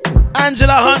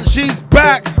 Angela Hunt, she's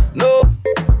back. No.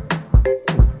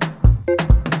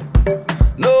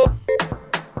 No.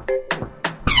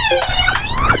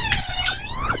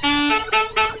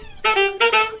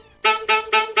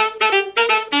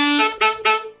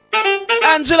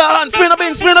 Angela Hunt, spin up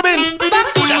in, spin up in.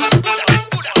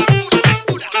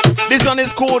 This one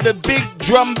is called the Big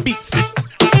Drum Beat.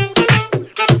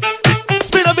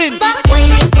 Spin up in.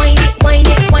 Wine it, wine it, wine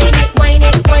it, wine it, wine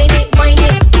it, wine it, wine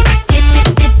it. Dip it,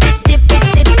 dip it, dip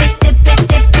it, dip it, dip it,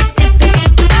 dip it, dip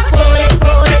it. Roll it,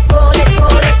 roll it, roll it,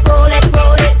 roll it, roll it,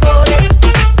 roll it, roll it.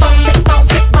 Bounce it,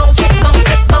 bounce it, bounce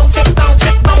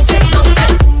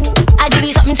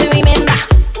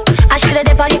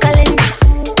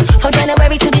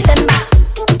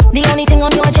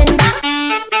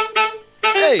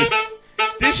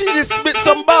really spit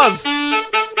some buzz.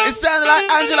 It sounded like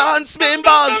Angela Hunt spitting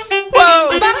buzz.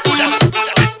 Whoa!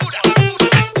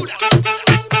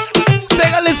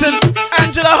 Take a listen.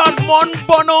 Angela Hunt, mon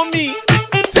bon on me.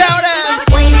 Tell them.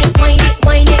 Wine it, wine it,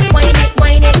 wine it, wine it,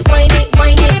 wine it, wine it,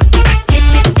 wine it. Dip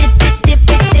it, dip it, dip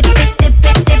it, dip it, dip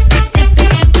it, dip it, dip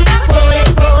it. Roll it,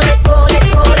 roll it, roll it,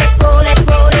 roll it, roll it,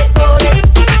 roll it, roll it.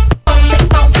 Bounce it,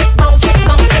 bounce it, bounce it,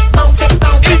 bounce it, bounce it,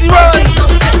 bounce it. Easy roll.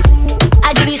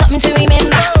 I give you something to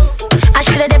remember. I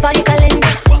should have dip on your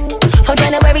calendar. From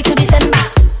January to December.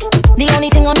 The only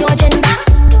thing on your agenda.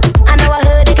 I know I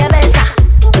heard the cabeza.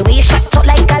 The way you shot out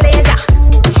like a laser.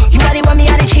 You are the one, me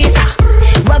are the chaser.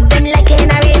 Rub them like an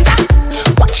eraser.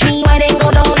 Watch me when they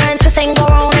go down and twist and go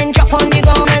round and drop on the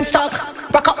ground and stuck.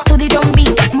 Rock up to the drum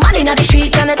beat. Get mad in the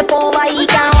street and at the pole by he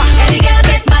can walk. Every girl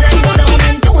get mad and go down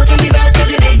and do it to me verse to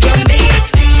the big drum beat.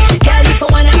 Girl, you for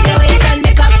one of your ways and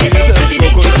make up your face to the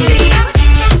big drum beat.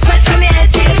 Sweat from your head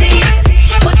to your feet.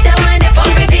 Put that one up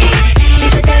on repeat.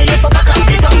 If I tell you for back up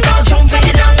the tongue, go jump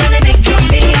and down on the big drum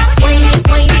beat. Wine it,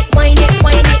 wine it, wine it,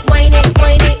 wine it, wine it,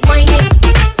 wine it, wine it.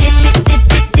 Dip it,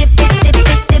 dip it, dip it, dip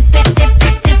it, dip it, dip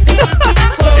it, dip it.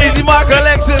 Easy Mark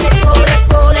Alexis. Roll it,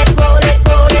 roll it, roll it,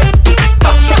 roll it.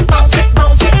 Bounce it, bounce it,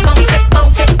 bounce it, bounce it,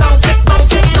 bounce it, bounce it,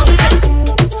 bounce it, bounce it.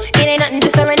 It ain't nothing to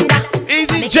surrender.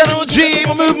 Easy General G,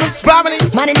 my movement's family.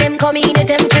 Man and them call me the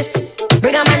temptress.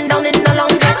 Bring a man down in a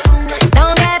long dress.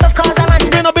 Don't get of cause I run.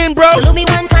 Spin up in, bro. Salute me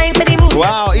one time for the move.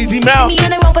 Wow, easy Mel. Me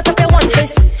and the rope, put up your one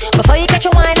fist. Before you catch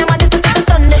your wine, I'm about to put the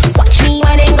thunders. Watch me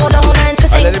when they go down and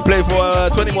twist. I let it play for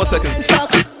 20 more seconds.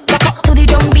 Stuck. Rock up to the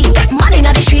drum beat. Get money in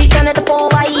the street and at the pole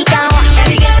by he can walk.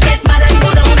 Every girl get mad and go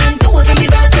down and do it to me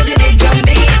verse to the big drum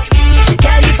beat.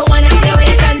 Girl, you for one of your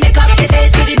ways and make up your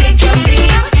face to the big drum beat.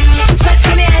 Sweat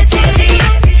from your head to your feet.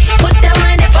 Put that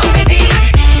one up on repeat.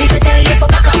 If I tell you for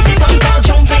back up the tongue, go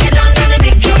jump and get down on the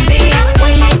big drum beat.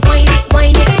 Wine it, wine it,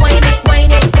 wine it, wine it,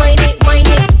 wine it, wine it,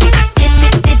 wine it. Dip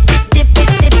it, dip it, dip it,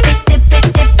 dip it, dip it,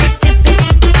 dip it, dip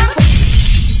it.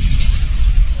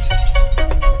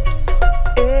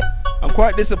 I'm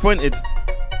quite disappointed.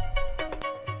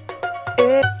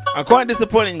 I'm quite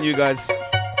disappointed in you guys.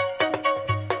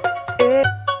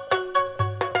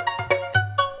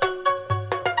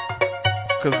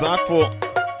 Because I thought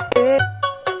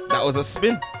that was a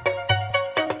spin.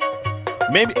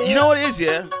 Maybe, you know what it is,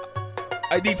 yeah?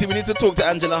 IDT, we need to talk to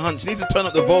Angela Hunt. She needs to turn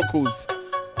up the vocals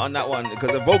on that one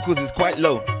because the vocals is quite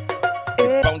low.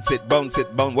 Bounce it, bounce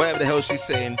it, bounce. Whatever the hell she's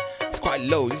saying, it's quite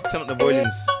low. You need to turn up the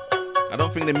volumes. I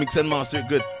don't think they mix and master it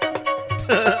good.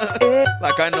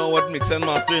 Like I know what mix and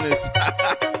mastering is.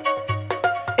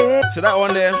 So that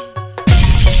one there,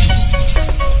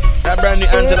 that brand new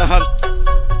Angela Hunt.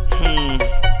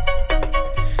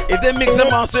 If they mix and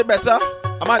master it better,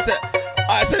 I might say,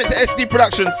 I send it to SD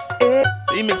Productions.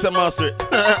 He mix and master it.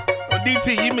 Or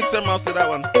DT, you mix and master that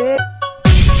one.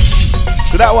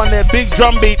 So that one there, big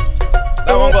drum beat.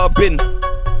 That one got a bin.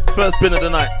 First bin of the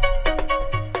night.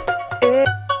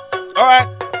 Alright,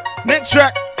 next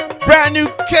track. Brand new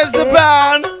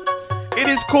Kezaban. It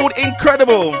is called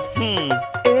Incredible.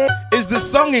 Is the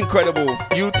song incredible?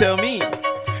 You tell me.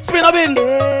 Spin up in.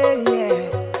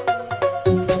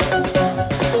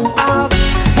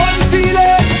 One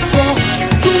feeling for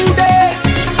 2 days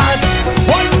as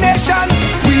one nation.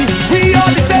 We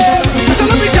are the same. So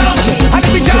let me jam, and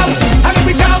let me jam, and let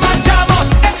me jam and jam up.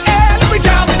 Let me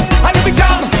jam, and let me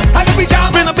jam, and let me jam.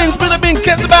 Spin up in,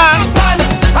 Kezaban.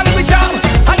 And let me jam,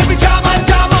 and let me jam and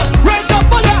jam up. Raise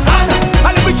up on your hand,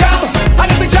 and let me jam, and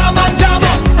let me jam and jam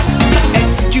up.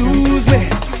 Excuse me,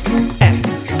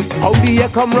 how do you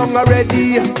come wrong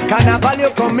already? Carnival you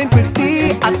coming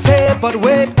quickly, I say, but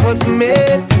wait for me.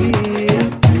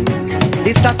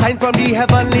 It's a sign from the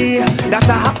heavenly that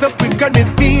I have to quicken my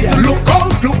feet. Look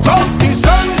out, the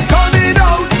sun coming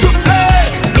out to play.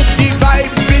 Look the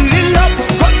vibes filling up,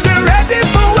 'cause they're ready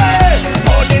for way.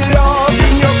 Pour the love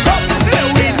in your cup, let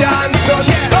we dance, don't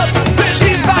stop. Push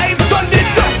the vibes, turn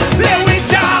it up, let we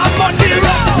jam on the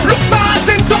road. Look past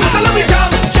in tongues, so let me jam,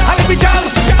 and let me jam,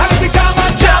 and let me jam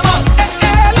and jam up.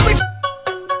 Let me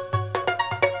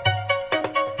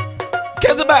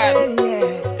Kezaban.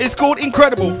 It's called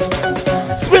Incredible.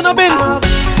 Spin up in.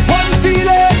 One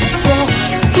feeling for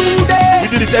 2 days. We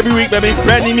do this every week, baby.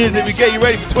 Brand new music. We get you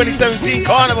ready for 2017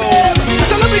 Carnival.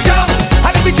 So let me jam,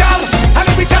 and let me jam, and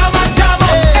let me jam and jam up.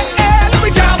 Let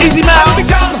me jam, Easy man. and let me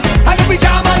jam, and let me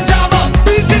jam and jam up.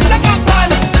 Beat it like a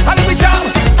pan, and let me jam,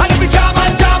 and let me jam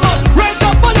and jam up. Raise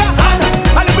up on your hand,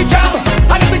 and let me jam,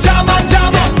 and let me jam and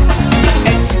jam up.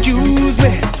 Excuse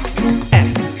me,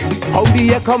 how do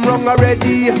you come wrong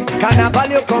already? Carnival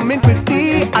you coming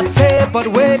quickly, I say, but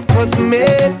wait for me.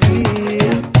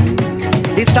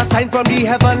 It's a sign from the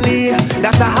heavenly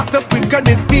that I have to quicken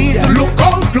the feet. Look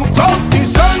out, the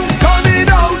sun coming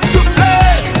out to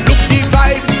play. Look, the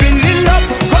vibes filling up,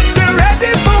 'cause they're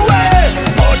ready for way.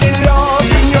 Pour the love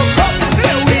in your cup,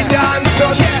 let we dance,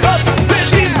 don't stop. Push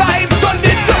the vibes, turn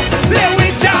it up, let we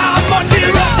jam on the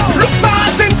road. Look,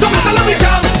 pass in tongues, so let me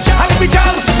jam, and let me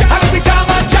jam, and let me jam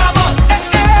and jam on.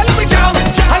 Let me jam, and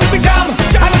let me jam,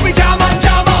 and let me jam and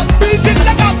jam on. Beat it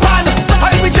like a pan,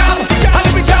 and let me jam, and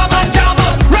let me jam and jam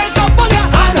on. Raise up on your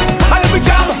hand, and let me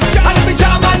jam, and let me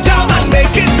jam and jam and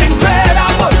make it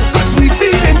incredible. 'Cause we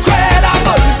feel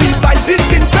incredible, the vibes is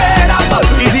incredible.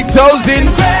 Easy toes in.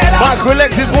 Michael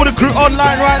Alexis, all the crew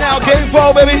online right now. Get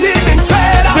involved, baby.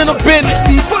 Spin up in.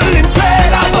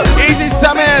 Easy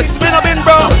Samir, spin up in,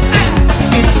 bro.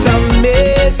 It's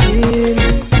amazing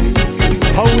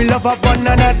how we love up one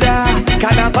another.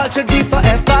 Carnival should be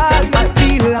forever. I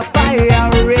feel a fire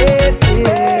racing.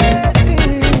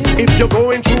 If you're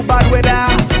going through bad weather,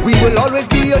 we will always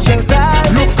be your shelter.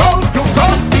 Look out, the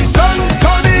sun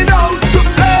coming out to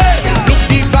play. Look,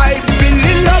 the vibes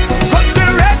filling up, 'cause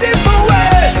they're ready for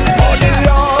way. Pour the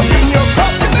love in your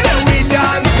cup, let we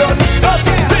dance, don't stop.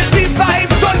 Raise the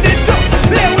vibes, turn it up,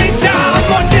 let we jam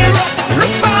on the rock.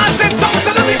 Look, pass and tongues,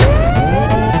 and let me.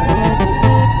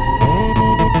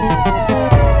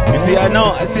 You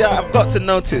see, I've got to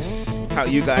notice how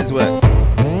you guys work.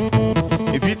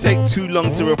 If you take too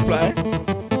long to reply,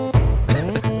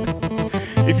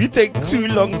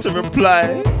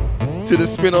 to the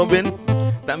spin-off bin,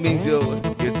 that means you're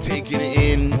taking it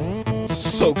in,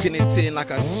 soaking it in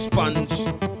like a sponge.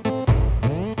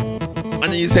 And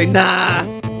then you say, nah,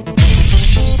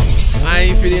 I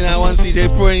ain't feeling that one, CJ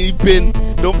Pro in the bin.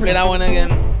 Don't play that one again.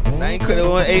 That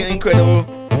incredible ain't incredible.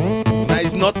 That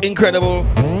is not incredible.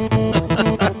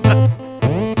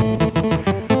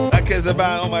 That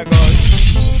Kezaban, oh my god.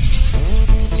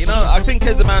 You know, I think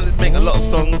Kezaban just make a lot of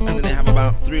songs and then they have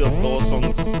about 3 or 4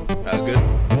 songs that are good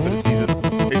for the season.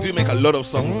 They do make a lot of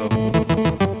songs though.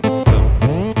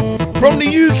 From the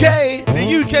UK, the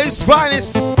UK's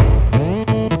finest.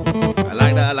 I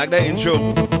like that intro.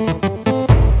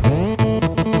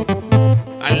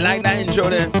 I like that intro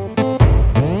there.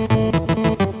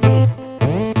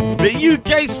 The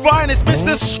UK's finest,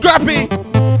 Mr. Scrappy.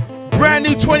 Brand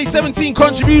new 2017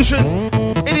 contribution.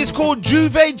 It is called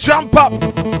Juve Jump Up.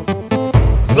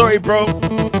 Sorry, bro.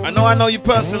 I know you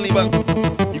personally, but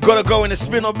you gotta go in the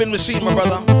spin or bin machine, my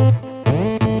brother.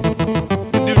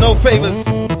 Do no favors.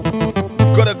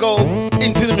 You gotta go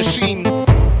into the machine.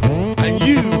 And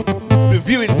you, the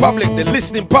viewing public, the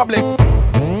listening public,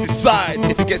 decide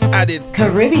if it gets added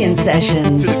Caribbean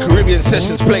Sessions to the Caribbean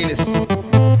Sessions playlist.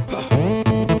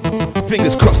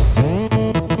 Fingers crossed.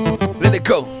 Let it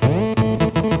go.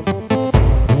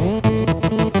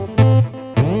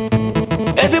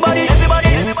 Everybody.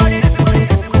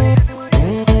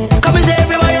 Come and say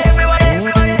everybody.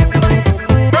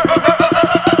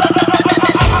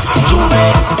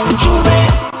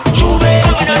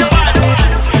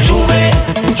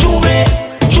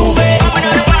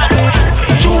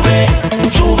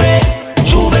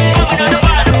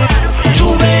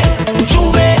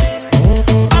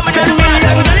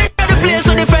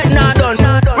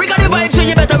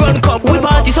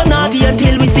 So naughty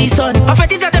until we see sun. A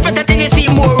fete is a fete till you see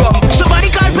more rum. Somebody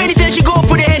can't pay the she go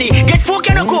for the henny. Get 4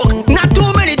 can of coke, not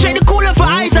too many. Trade the cooler for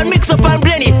ice and mix up and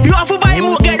blend it. You have to buy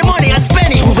more, get the money and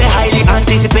spend it. Juve highly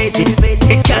anticipated,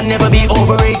 it can never be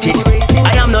overrated.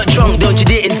 I am not drunk, don't you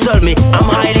dare insult me. I'm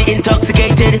highly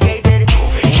intoxicated.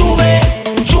 Juve.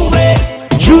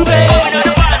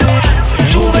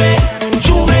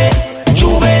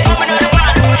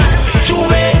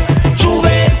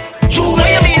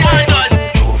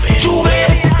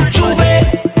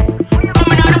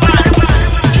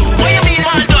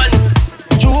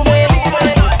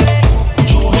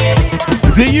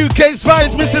 UK's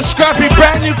finest, Mr. Scrappy,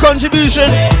 brand new contribution.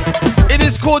 It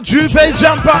is called Juve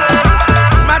Jump Up.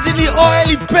 Imagine the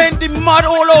oily paint, the mud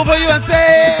all over you and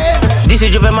say, this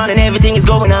is Juve man and everything is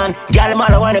going on. Gal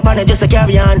man I want it on it just to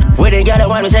carry on. Where they gal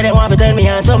want me say they want to turn me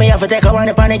on. So me have to take a one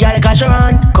upon the gal catch her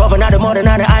on. Cover not the mother,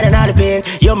 not the eye, not the pain.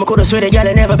 Yo me coulda swear the gal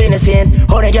never been the same.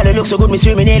 How the gal look so good me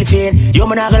swimming nearly faint. Yo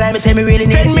me not gonna lie me say me really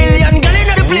need 10 million gal in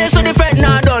the place so the fete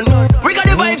not done. We got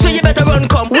the vibe so you better run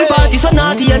come. We party so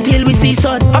naughty until we see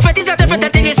sun. A fete is a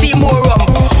fete till you see more rum.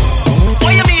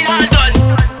 What you mean all done?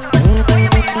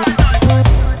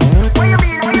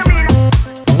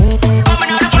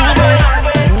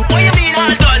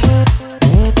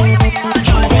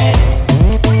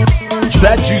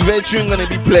 that Juve tune gonna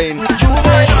be playing.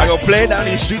 I go play down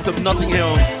the streets of Notting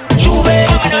Hill.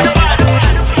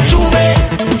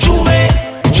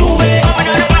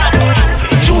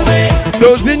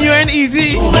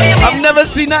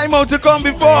 see Nimo to come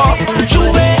before.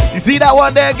 You see that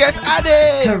one there? Gets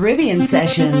added. Caribbean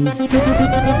Sessions. Boy,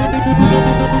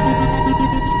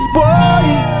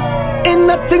 ain't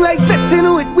nothing like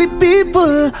fitting with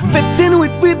people. Fitting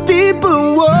with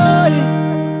people, boy.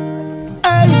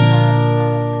 Hey,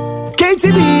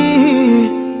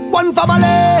 KTB, one family.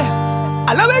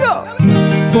 I love it go.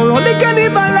 For all the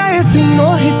carnival I see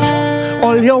no hit.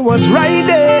 All you was right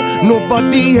there.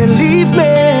 Nobody ain't leave me.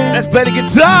 Let's play the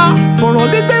guitar. For all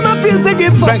the time I feel to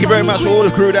give up. Thank you very much for all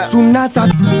the crew that Soon as I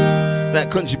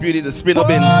contributed to spin up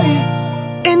in.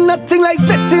 Ain't nothing like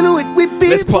fitting with people.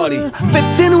 Let's party.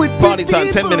 Fitting with party time,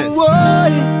 people. 10 minutes. Boy.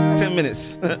 10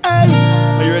 minutes. Hey.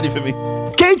 Are you ready for me?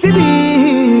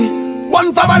 KTB,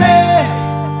 one family.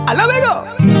 I love it go.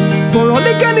 For all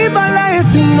the carnival I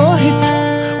see no hit.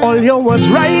 All you was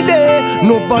right there.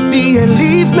 Nobody ain't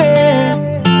leave me.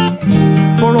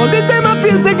 For all the time I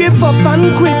feel to give up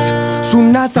and quit.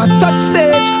 Soon as I touch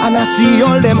stage and I see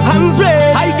all them hands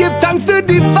raised, I give thanks to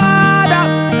the Father.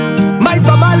 My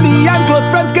family and close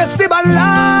friends get stable and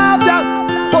laughter.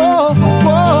 Oh,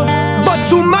 oh. But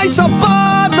to my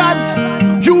supporters,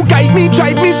 you guide me,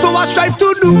 drive me, so I strive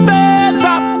to do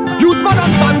better. Youth man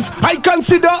and fans, I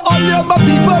consider all you my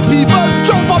people.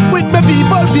 Jump up with me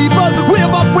people.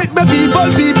 Wave up with me people.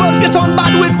 Get on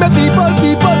bad with me people.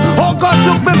 Oh God,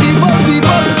 look me people.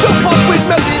 Jump up with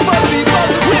me people.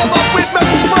 Wave up with me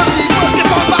people. Get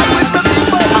on bad with me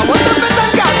people. I want to fit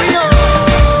and carry on.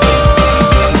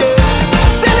 Yeah.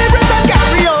 Celebrate and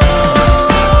carry on.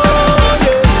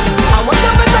 Yeah. I want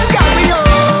to fit and carry on.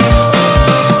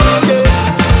 Yeah.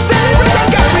 Celebrate and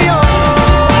carry on.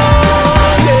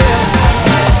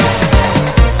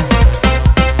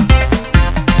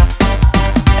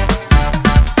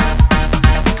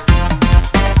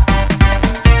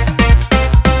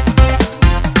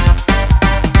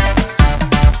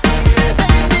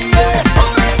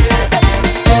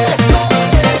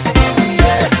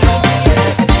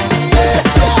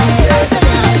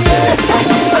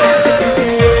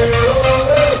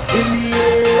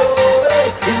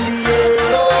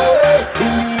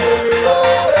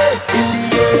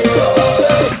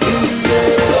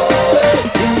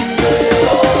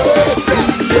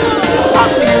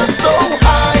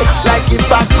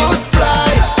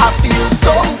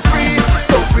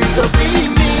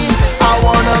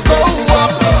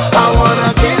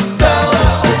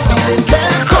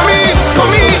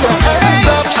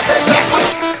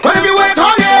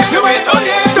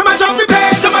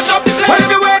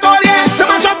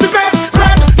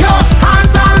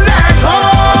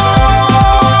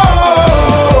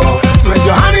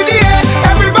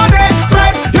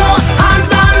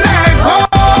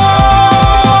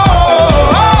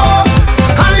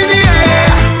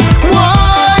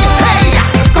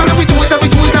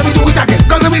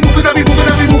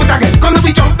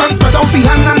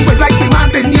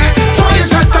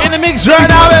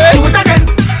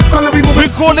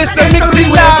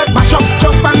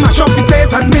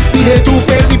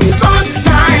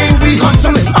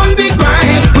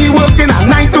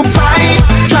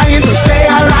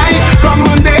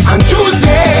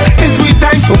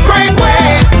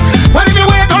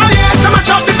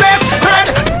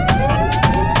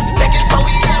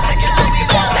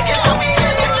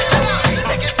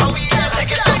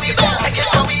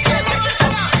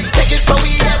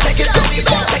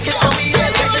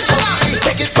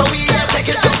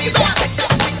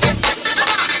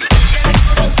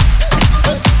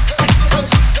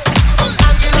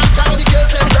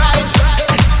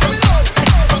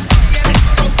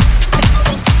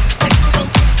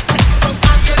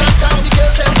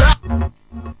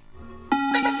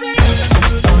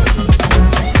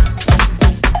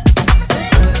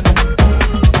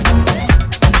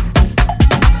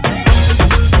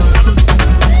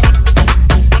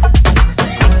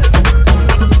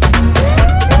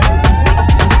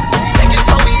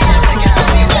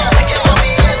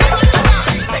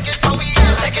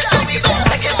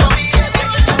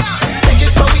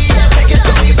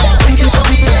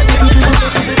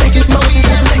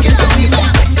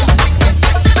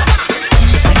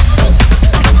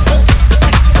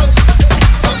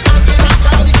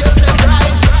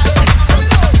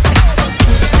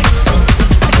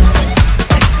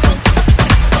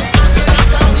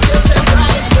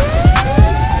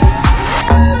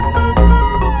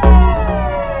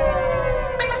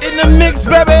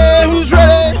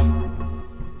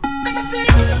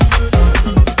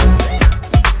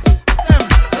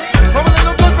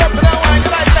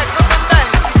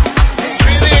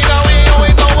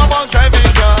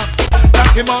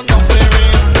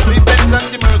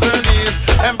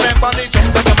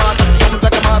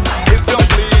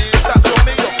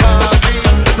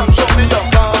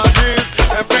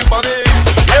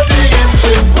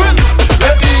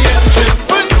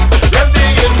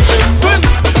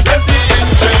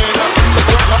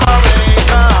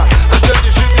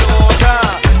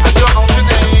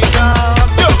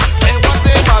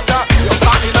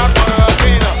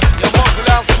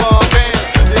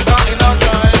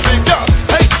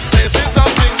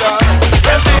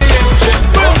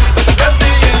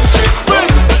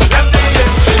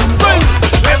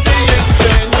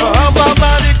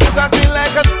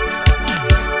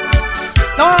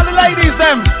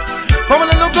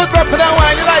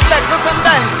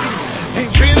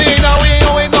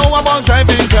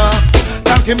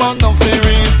 him on no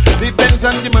series. The Benz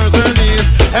and the Mercedes.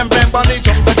 Everybody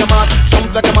jump like a mat,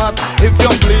 jump like a mat. If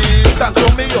you please, and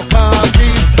show me your car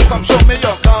keys. Come show me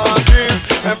your car keys.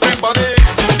 Everybody,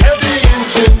 every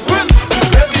inch in win,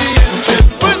 every inch in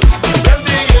win,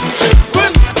 every inch in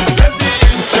win, every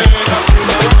inch in.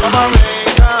 I'm a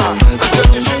racer, I'm just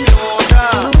a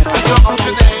shooter, I'm your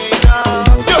alternator.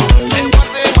 Yo, say what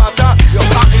they matter. You're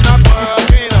talking and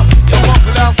working, you're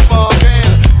walking and smoking,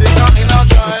 they're talking and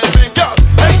driving. Yo,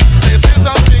 hey, say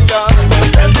something, girl.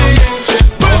 Every inch in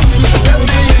win,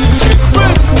 every inch in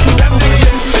win, every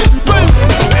inch in win,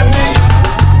 every.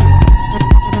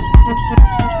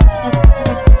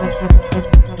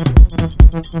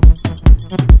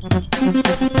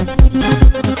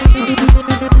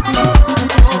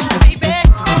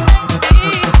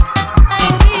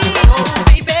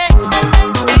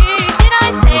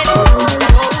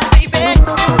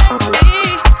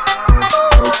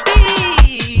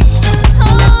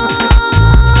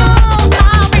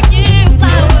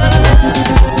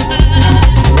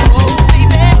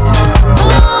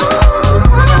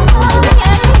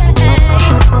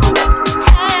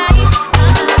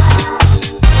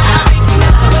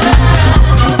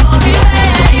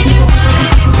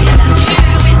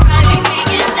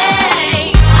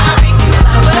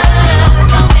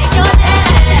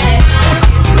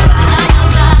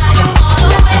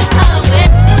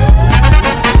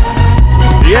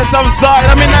 Yes, I'm starting.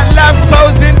 I'm in that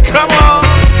lactose in. Come on.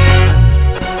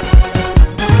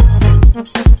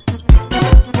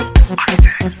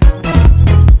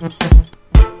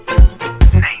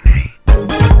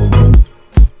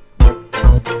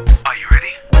 Are you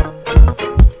ready?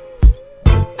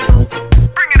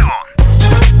 Bring it on.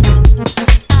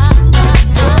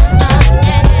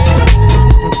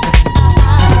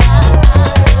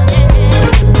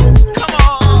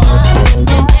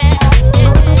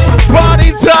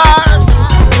 Party time.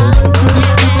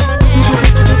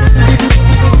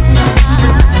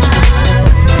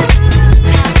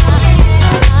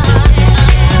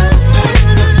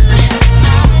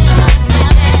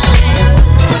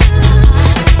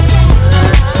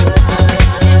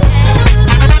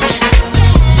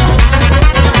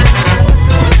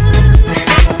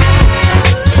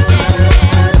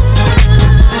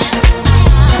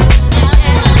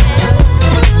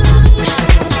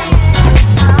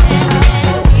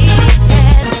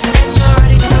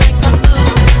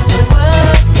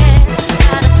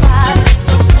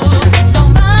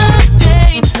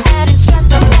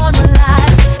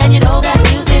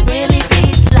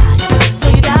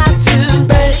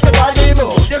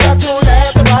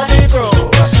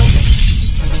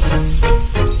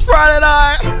 Friday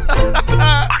night.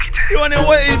 You wonder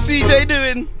what is CJ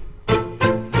doing?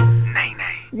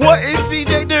 What is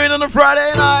CJ doing on a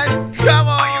Friday night? Come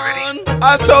on.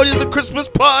 I told you it's a Christmas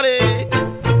party.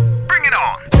 Bring it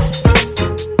on.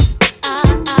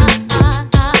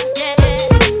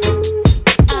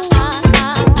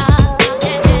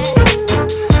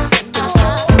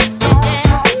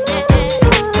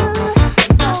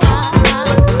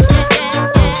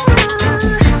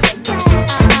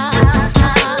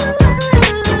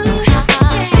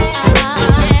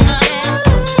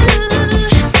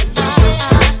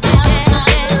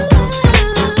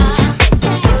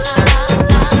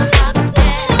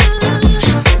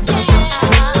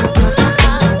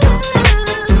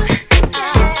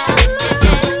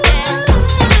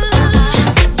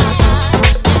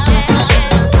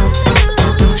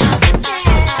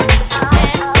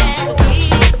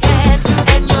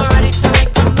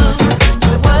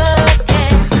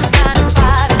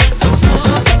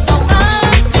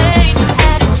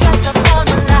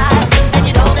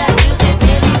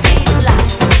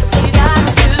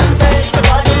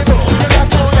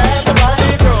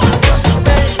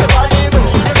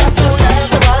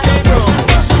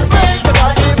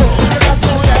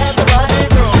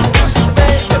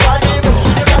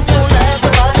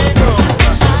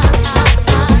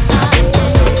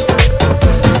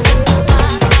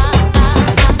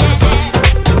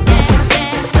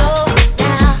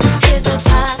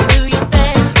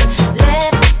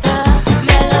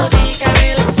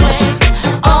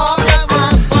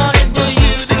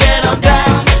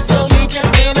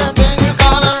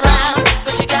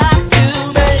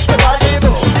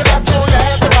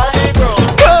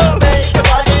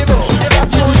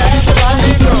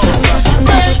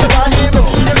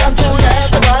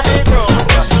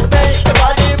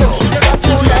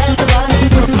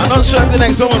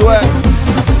 next song would work.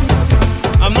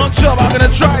 I'm not sure, but I'm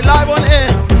gonna try live on air.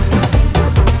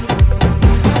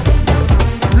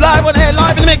 Live on air,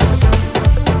 live in the mix.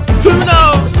 Who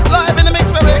knows? Live in the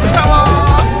mix, baby. Come on.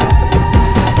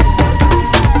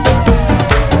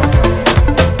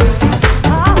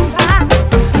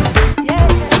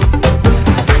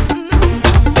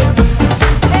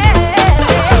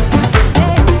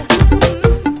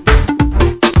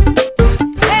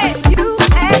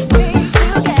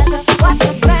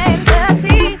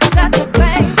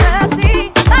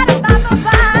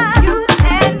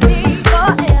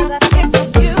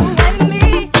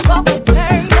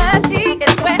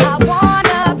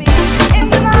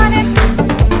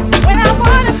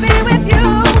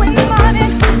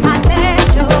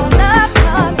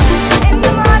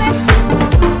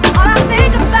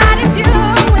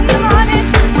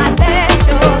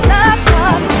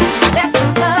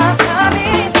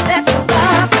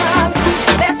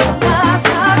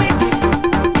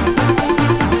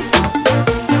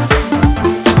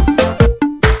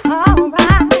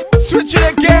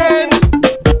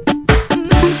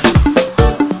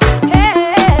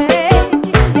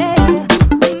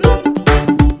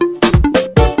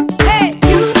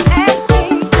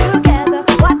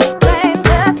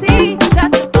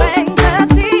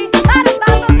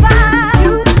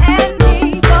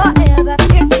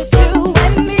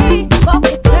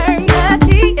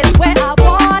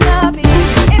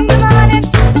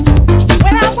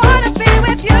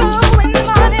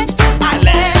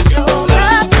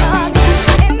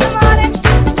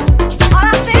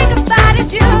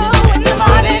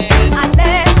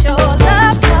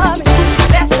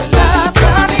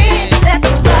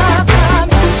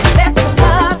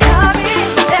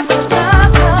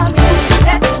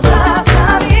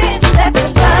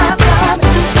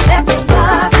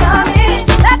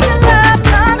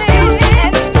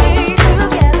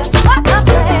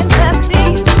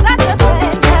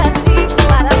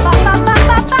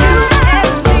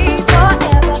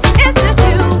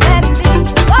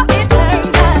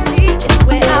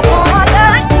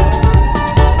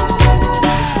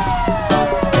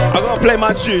 play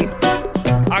my tune.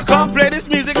 I can't play this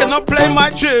music and not play my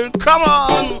tune. Come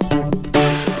on.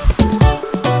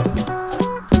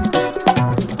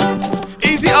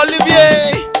 Easy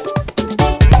Olivier.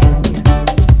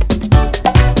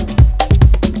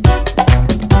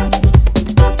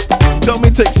 Told me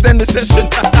to extend the session.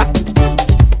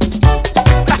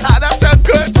 That sounds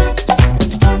good.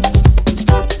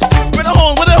 With a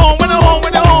horn, with a horn, with a horn,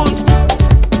 with a horn.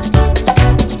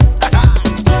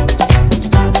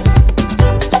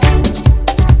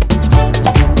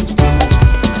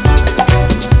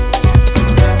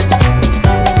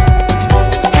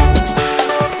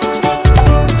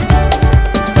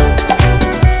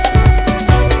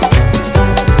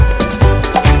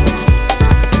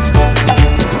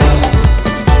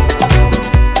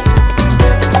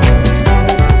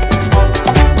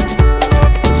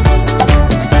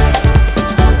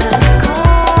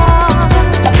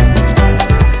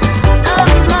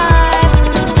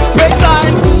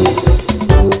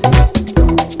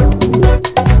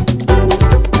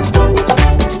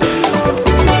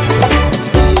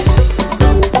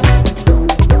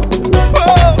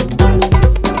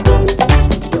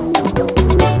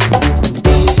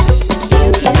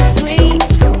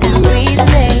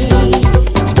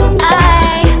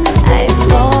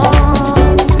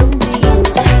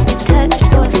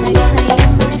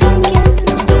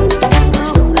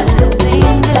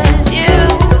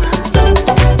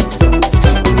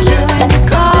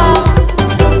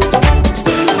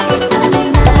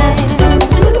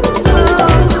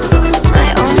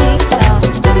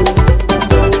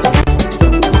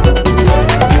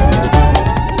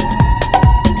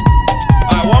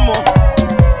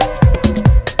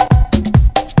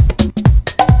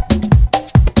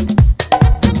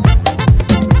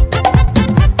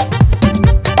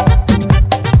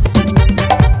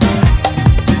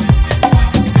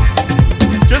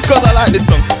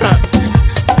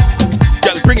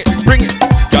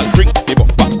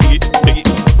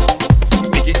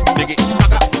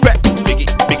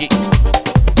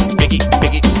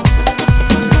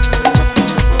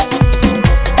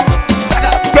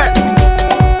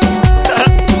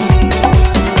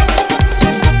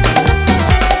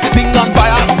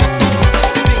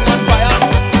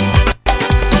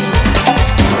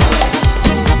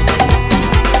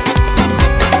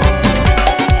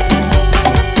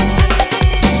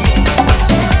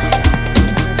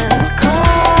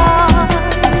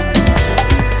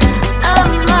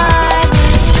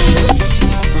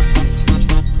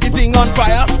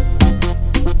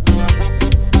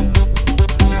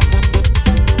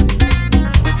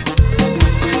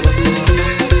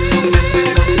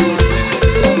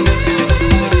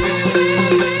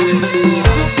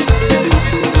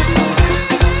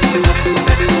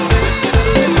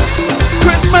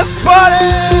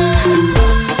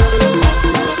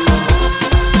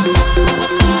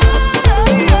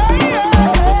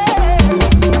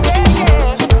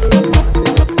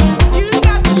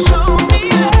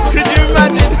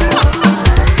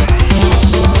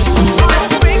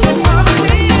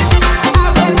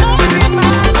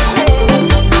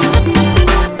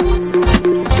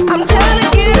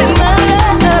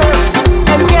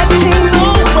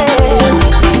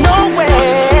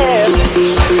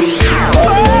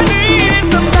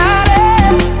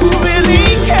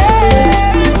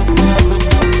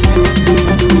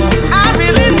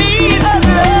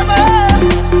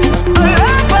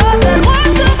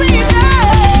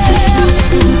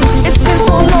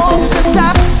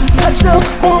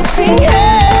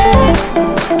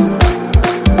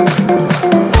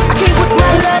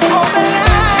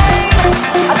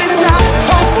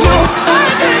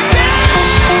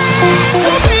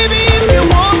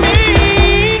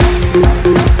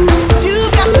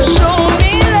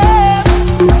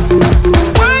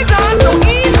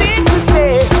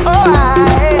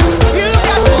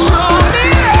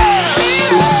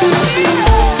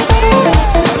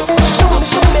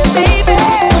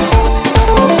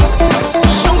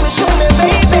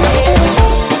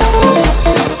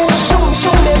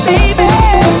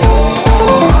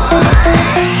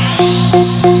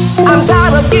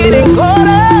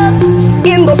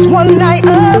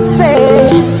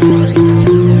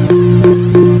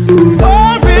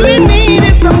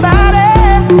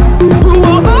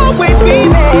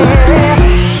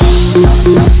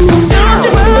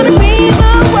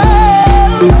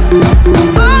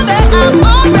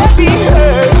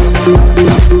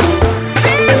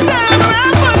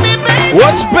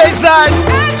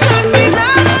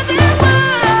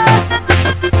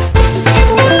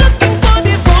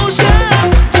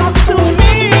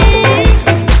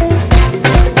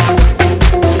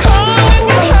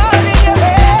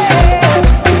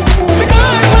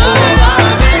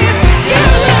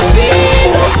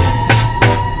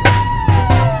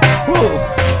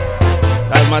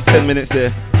 minutes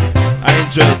there. I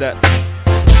enjoyed that.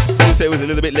 You say it was a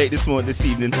little bit late this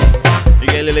evening. You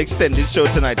get a little extended show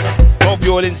tonight. Hope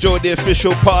you all enjoyed the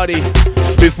official party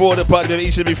before the party of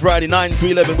each and every Friday 9 to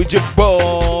 11 with your boy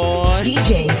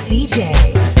DJ CJ.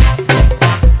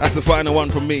 That's the final one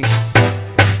from me.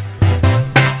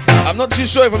 I'm not too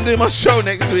sure if I'm doing my show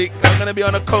next week. I'm going to be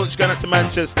on a coach going up to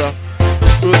Manchester.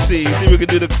 We'll see. See if we can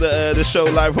do the show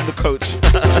live from the coach.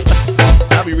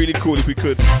 That'd be really cool if we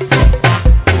could.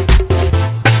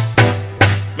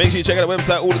 Make sure you check out the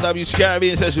website,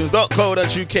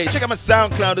 allthewcaribbeansessions.co.uk. Check out my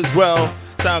SoundCloud as well.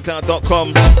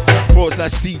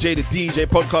 SoundCloud.com/CJ the DJ.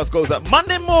 Podcast goes up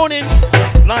Monday morning.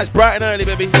 Nice, bright and early,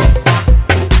 baby.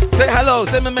 Say hello.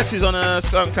 Send me a message on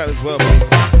SoundCloud as well, please.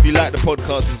 If you like the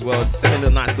podcast as well, send me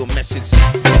a nice little message.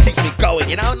 Keeps me going,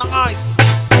 you know? Nice.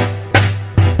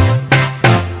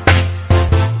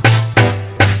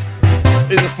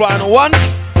 Here's the final one.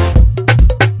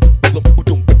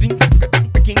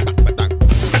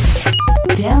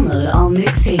 Download all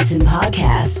mixtapes and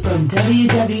podcasts from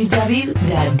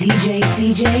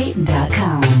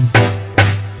www.djcj.com.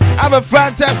 Have a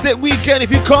fantastic weekend. If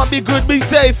you can't be good, be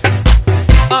safe.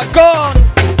 Gone.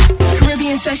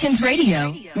 Caribbean Sessions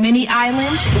Radio. Many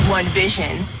islands, one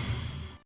vision.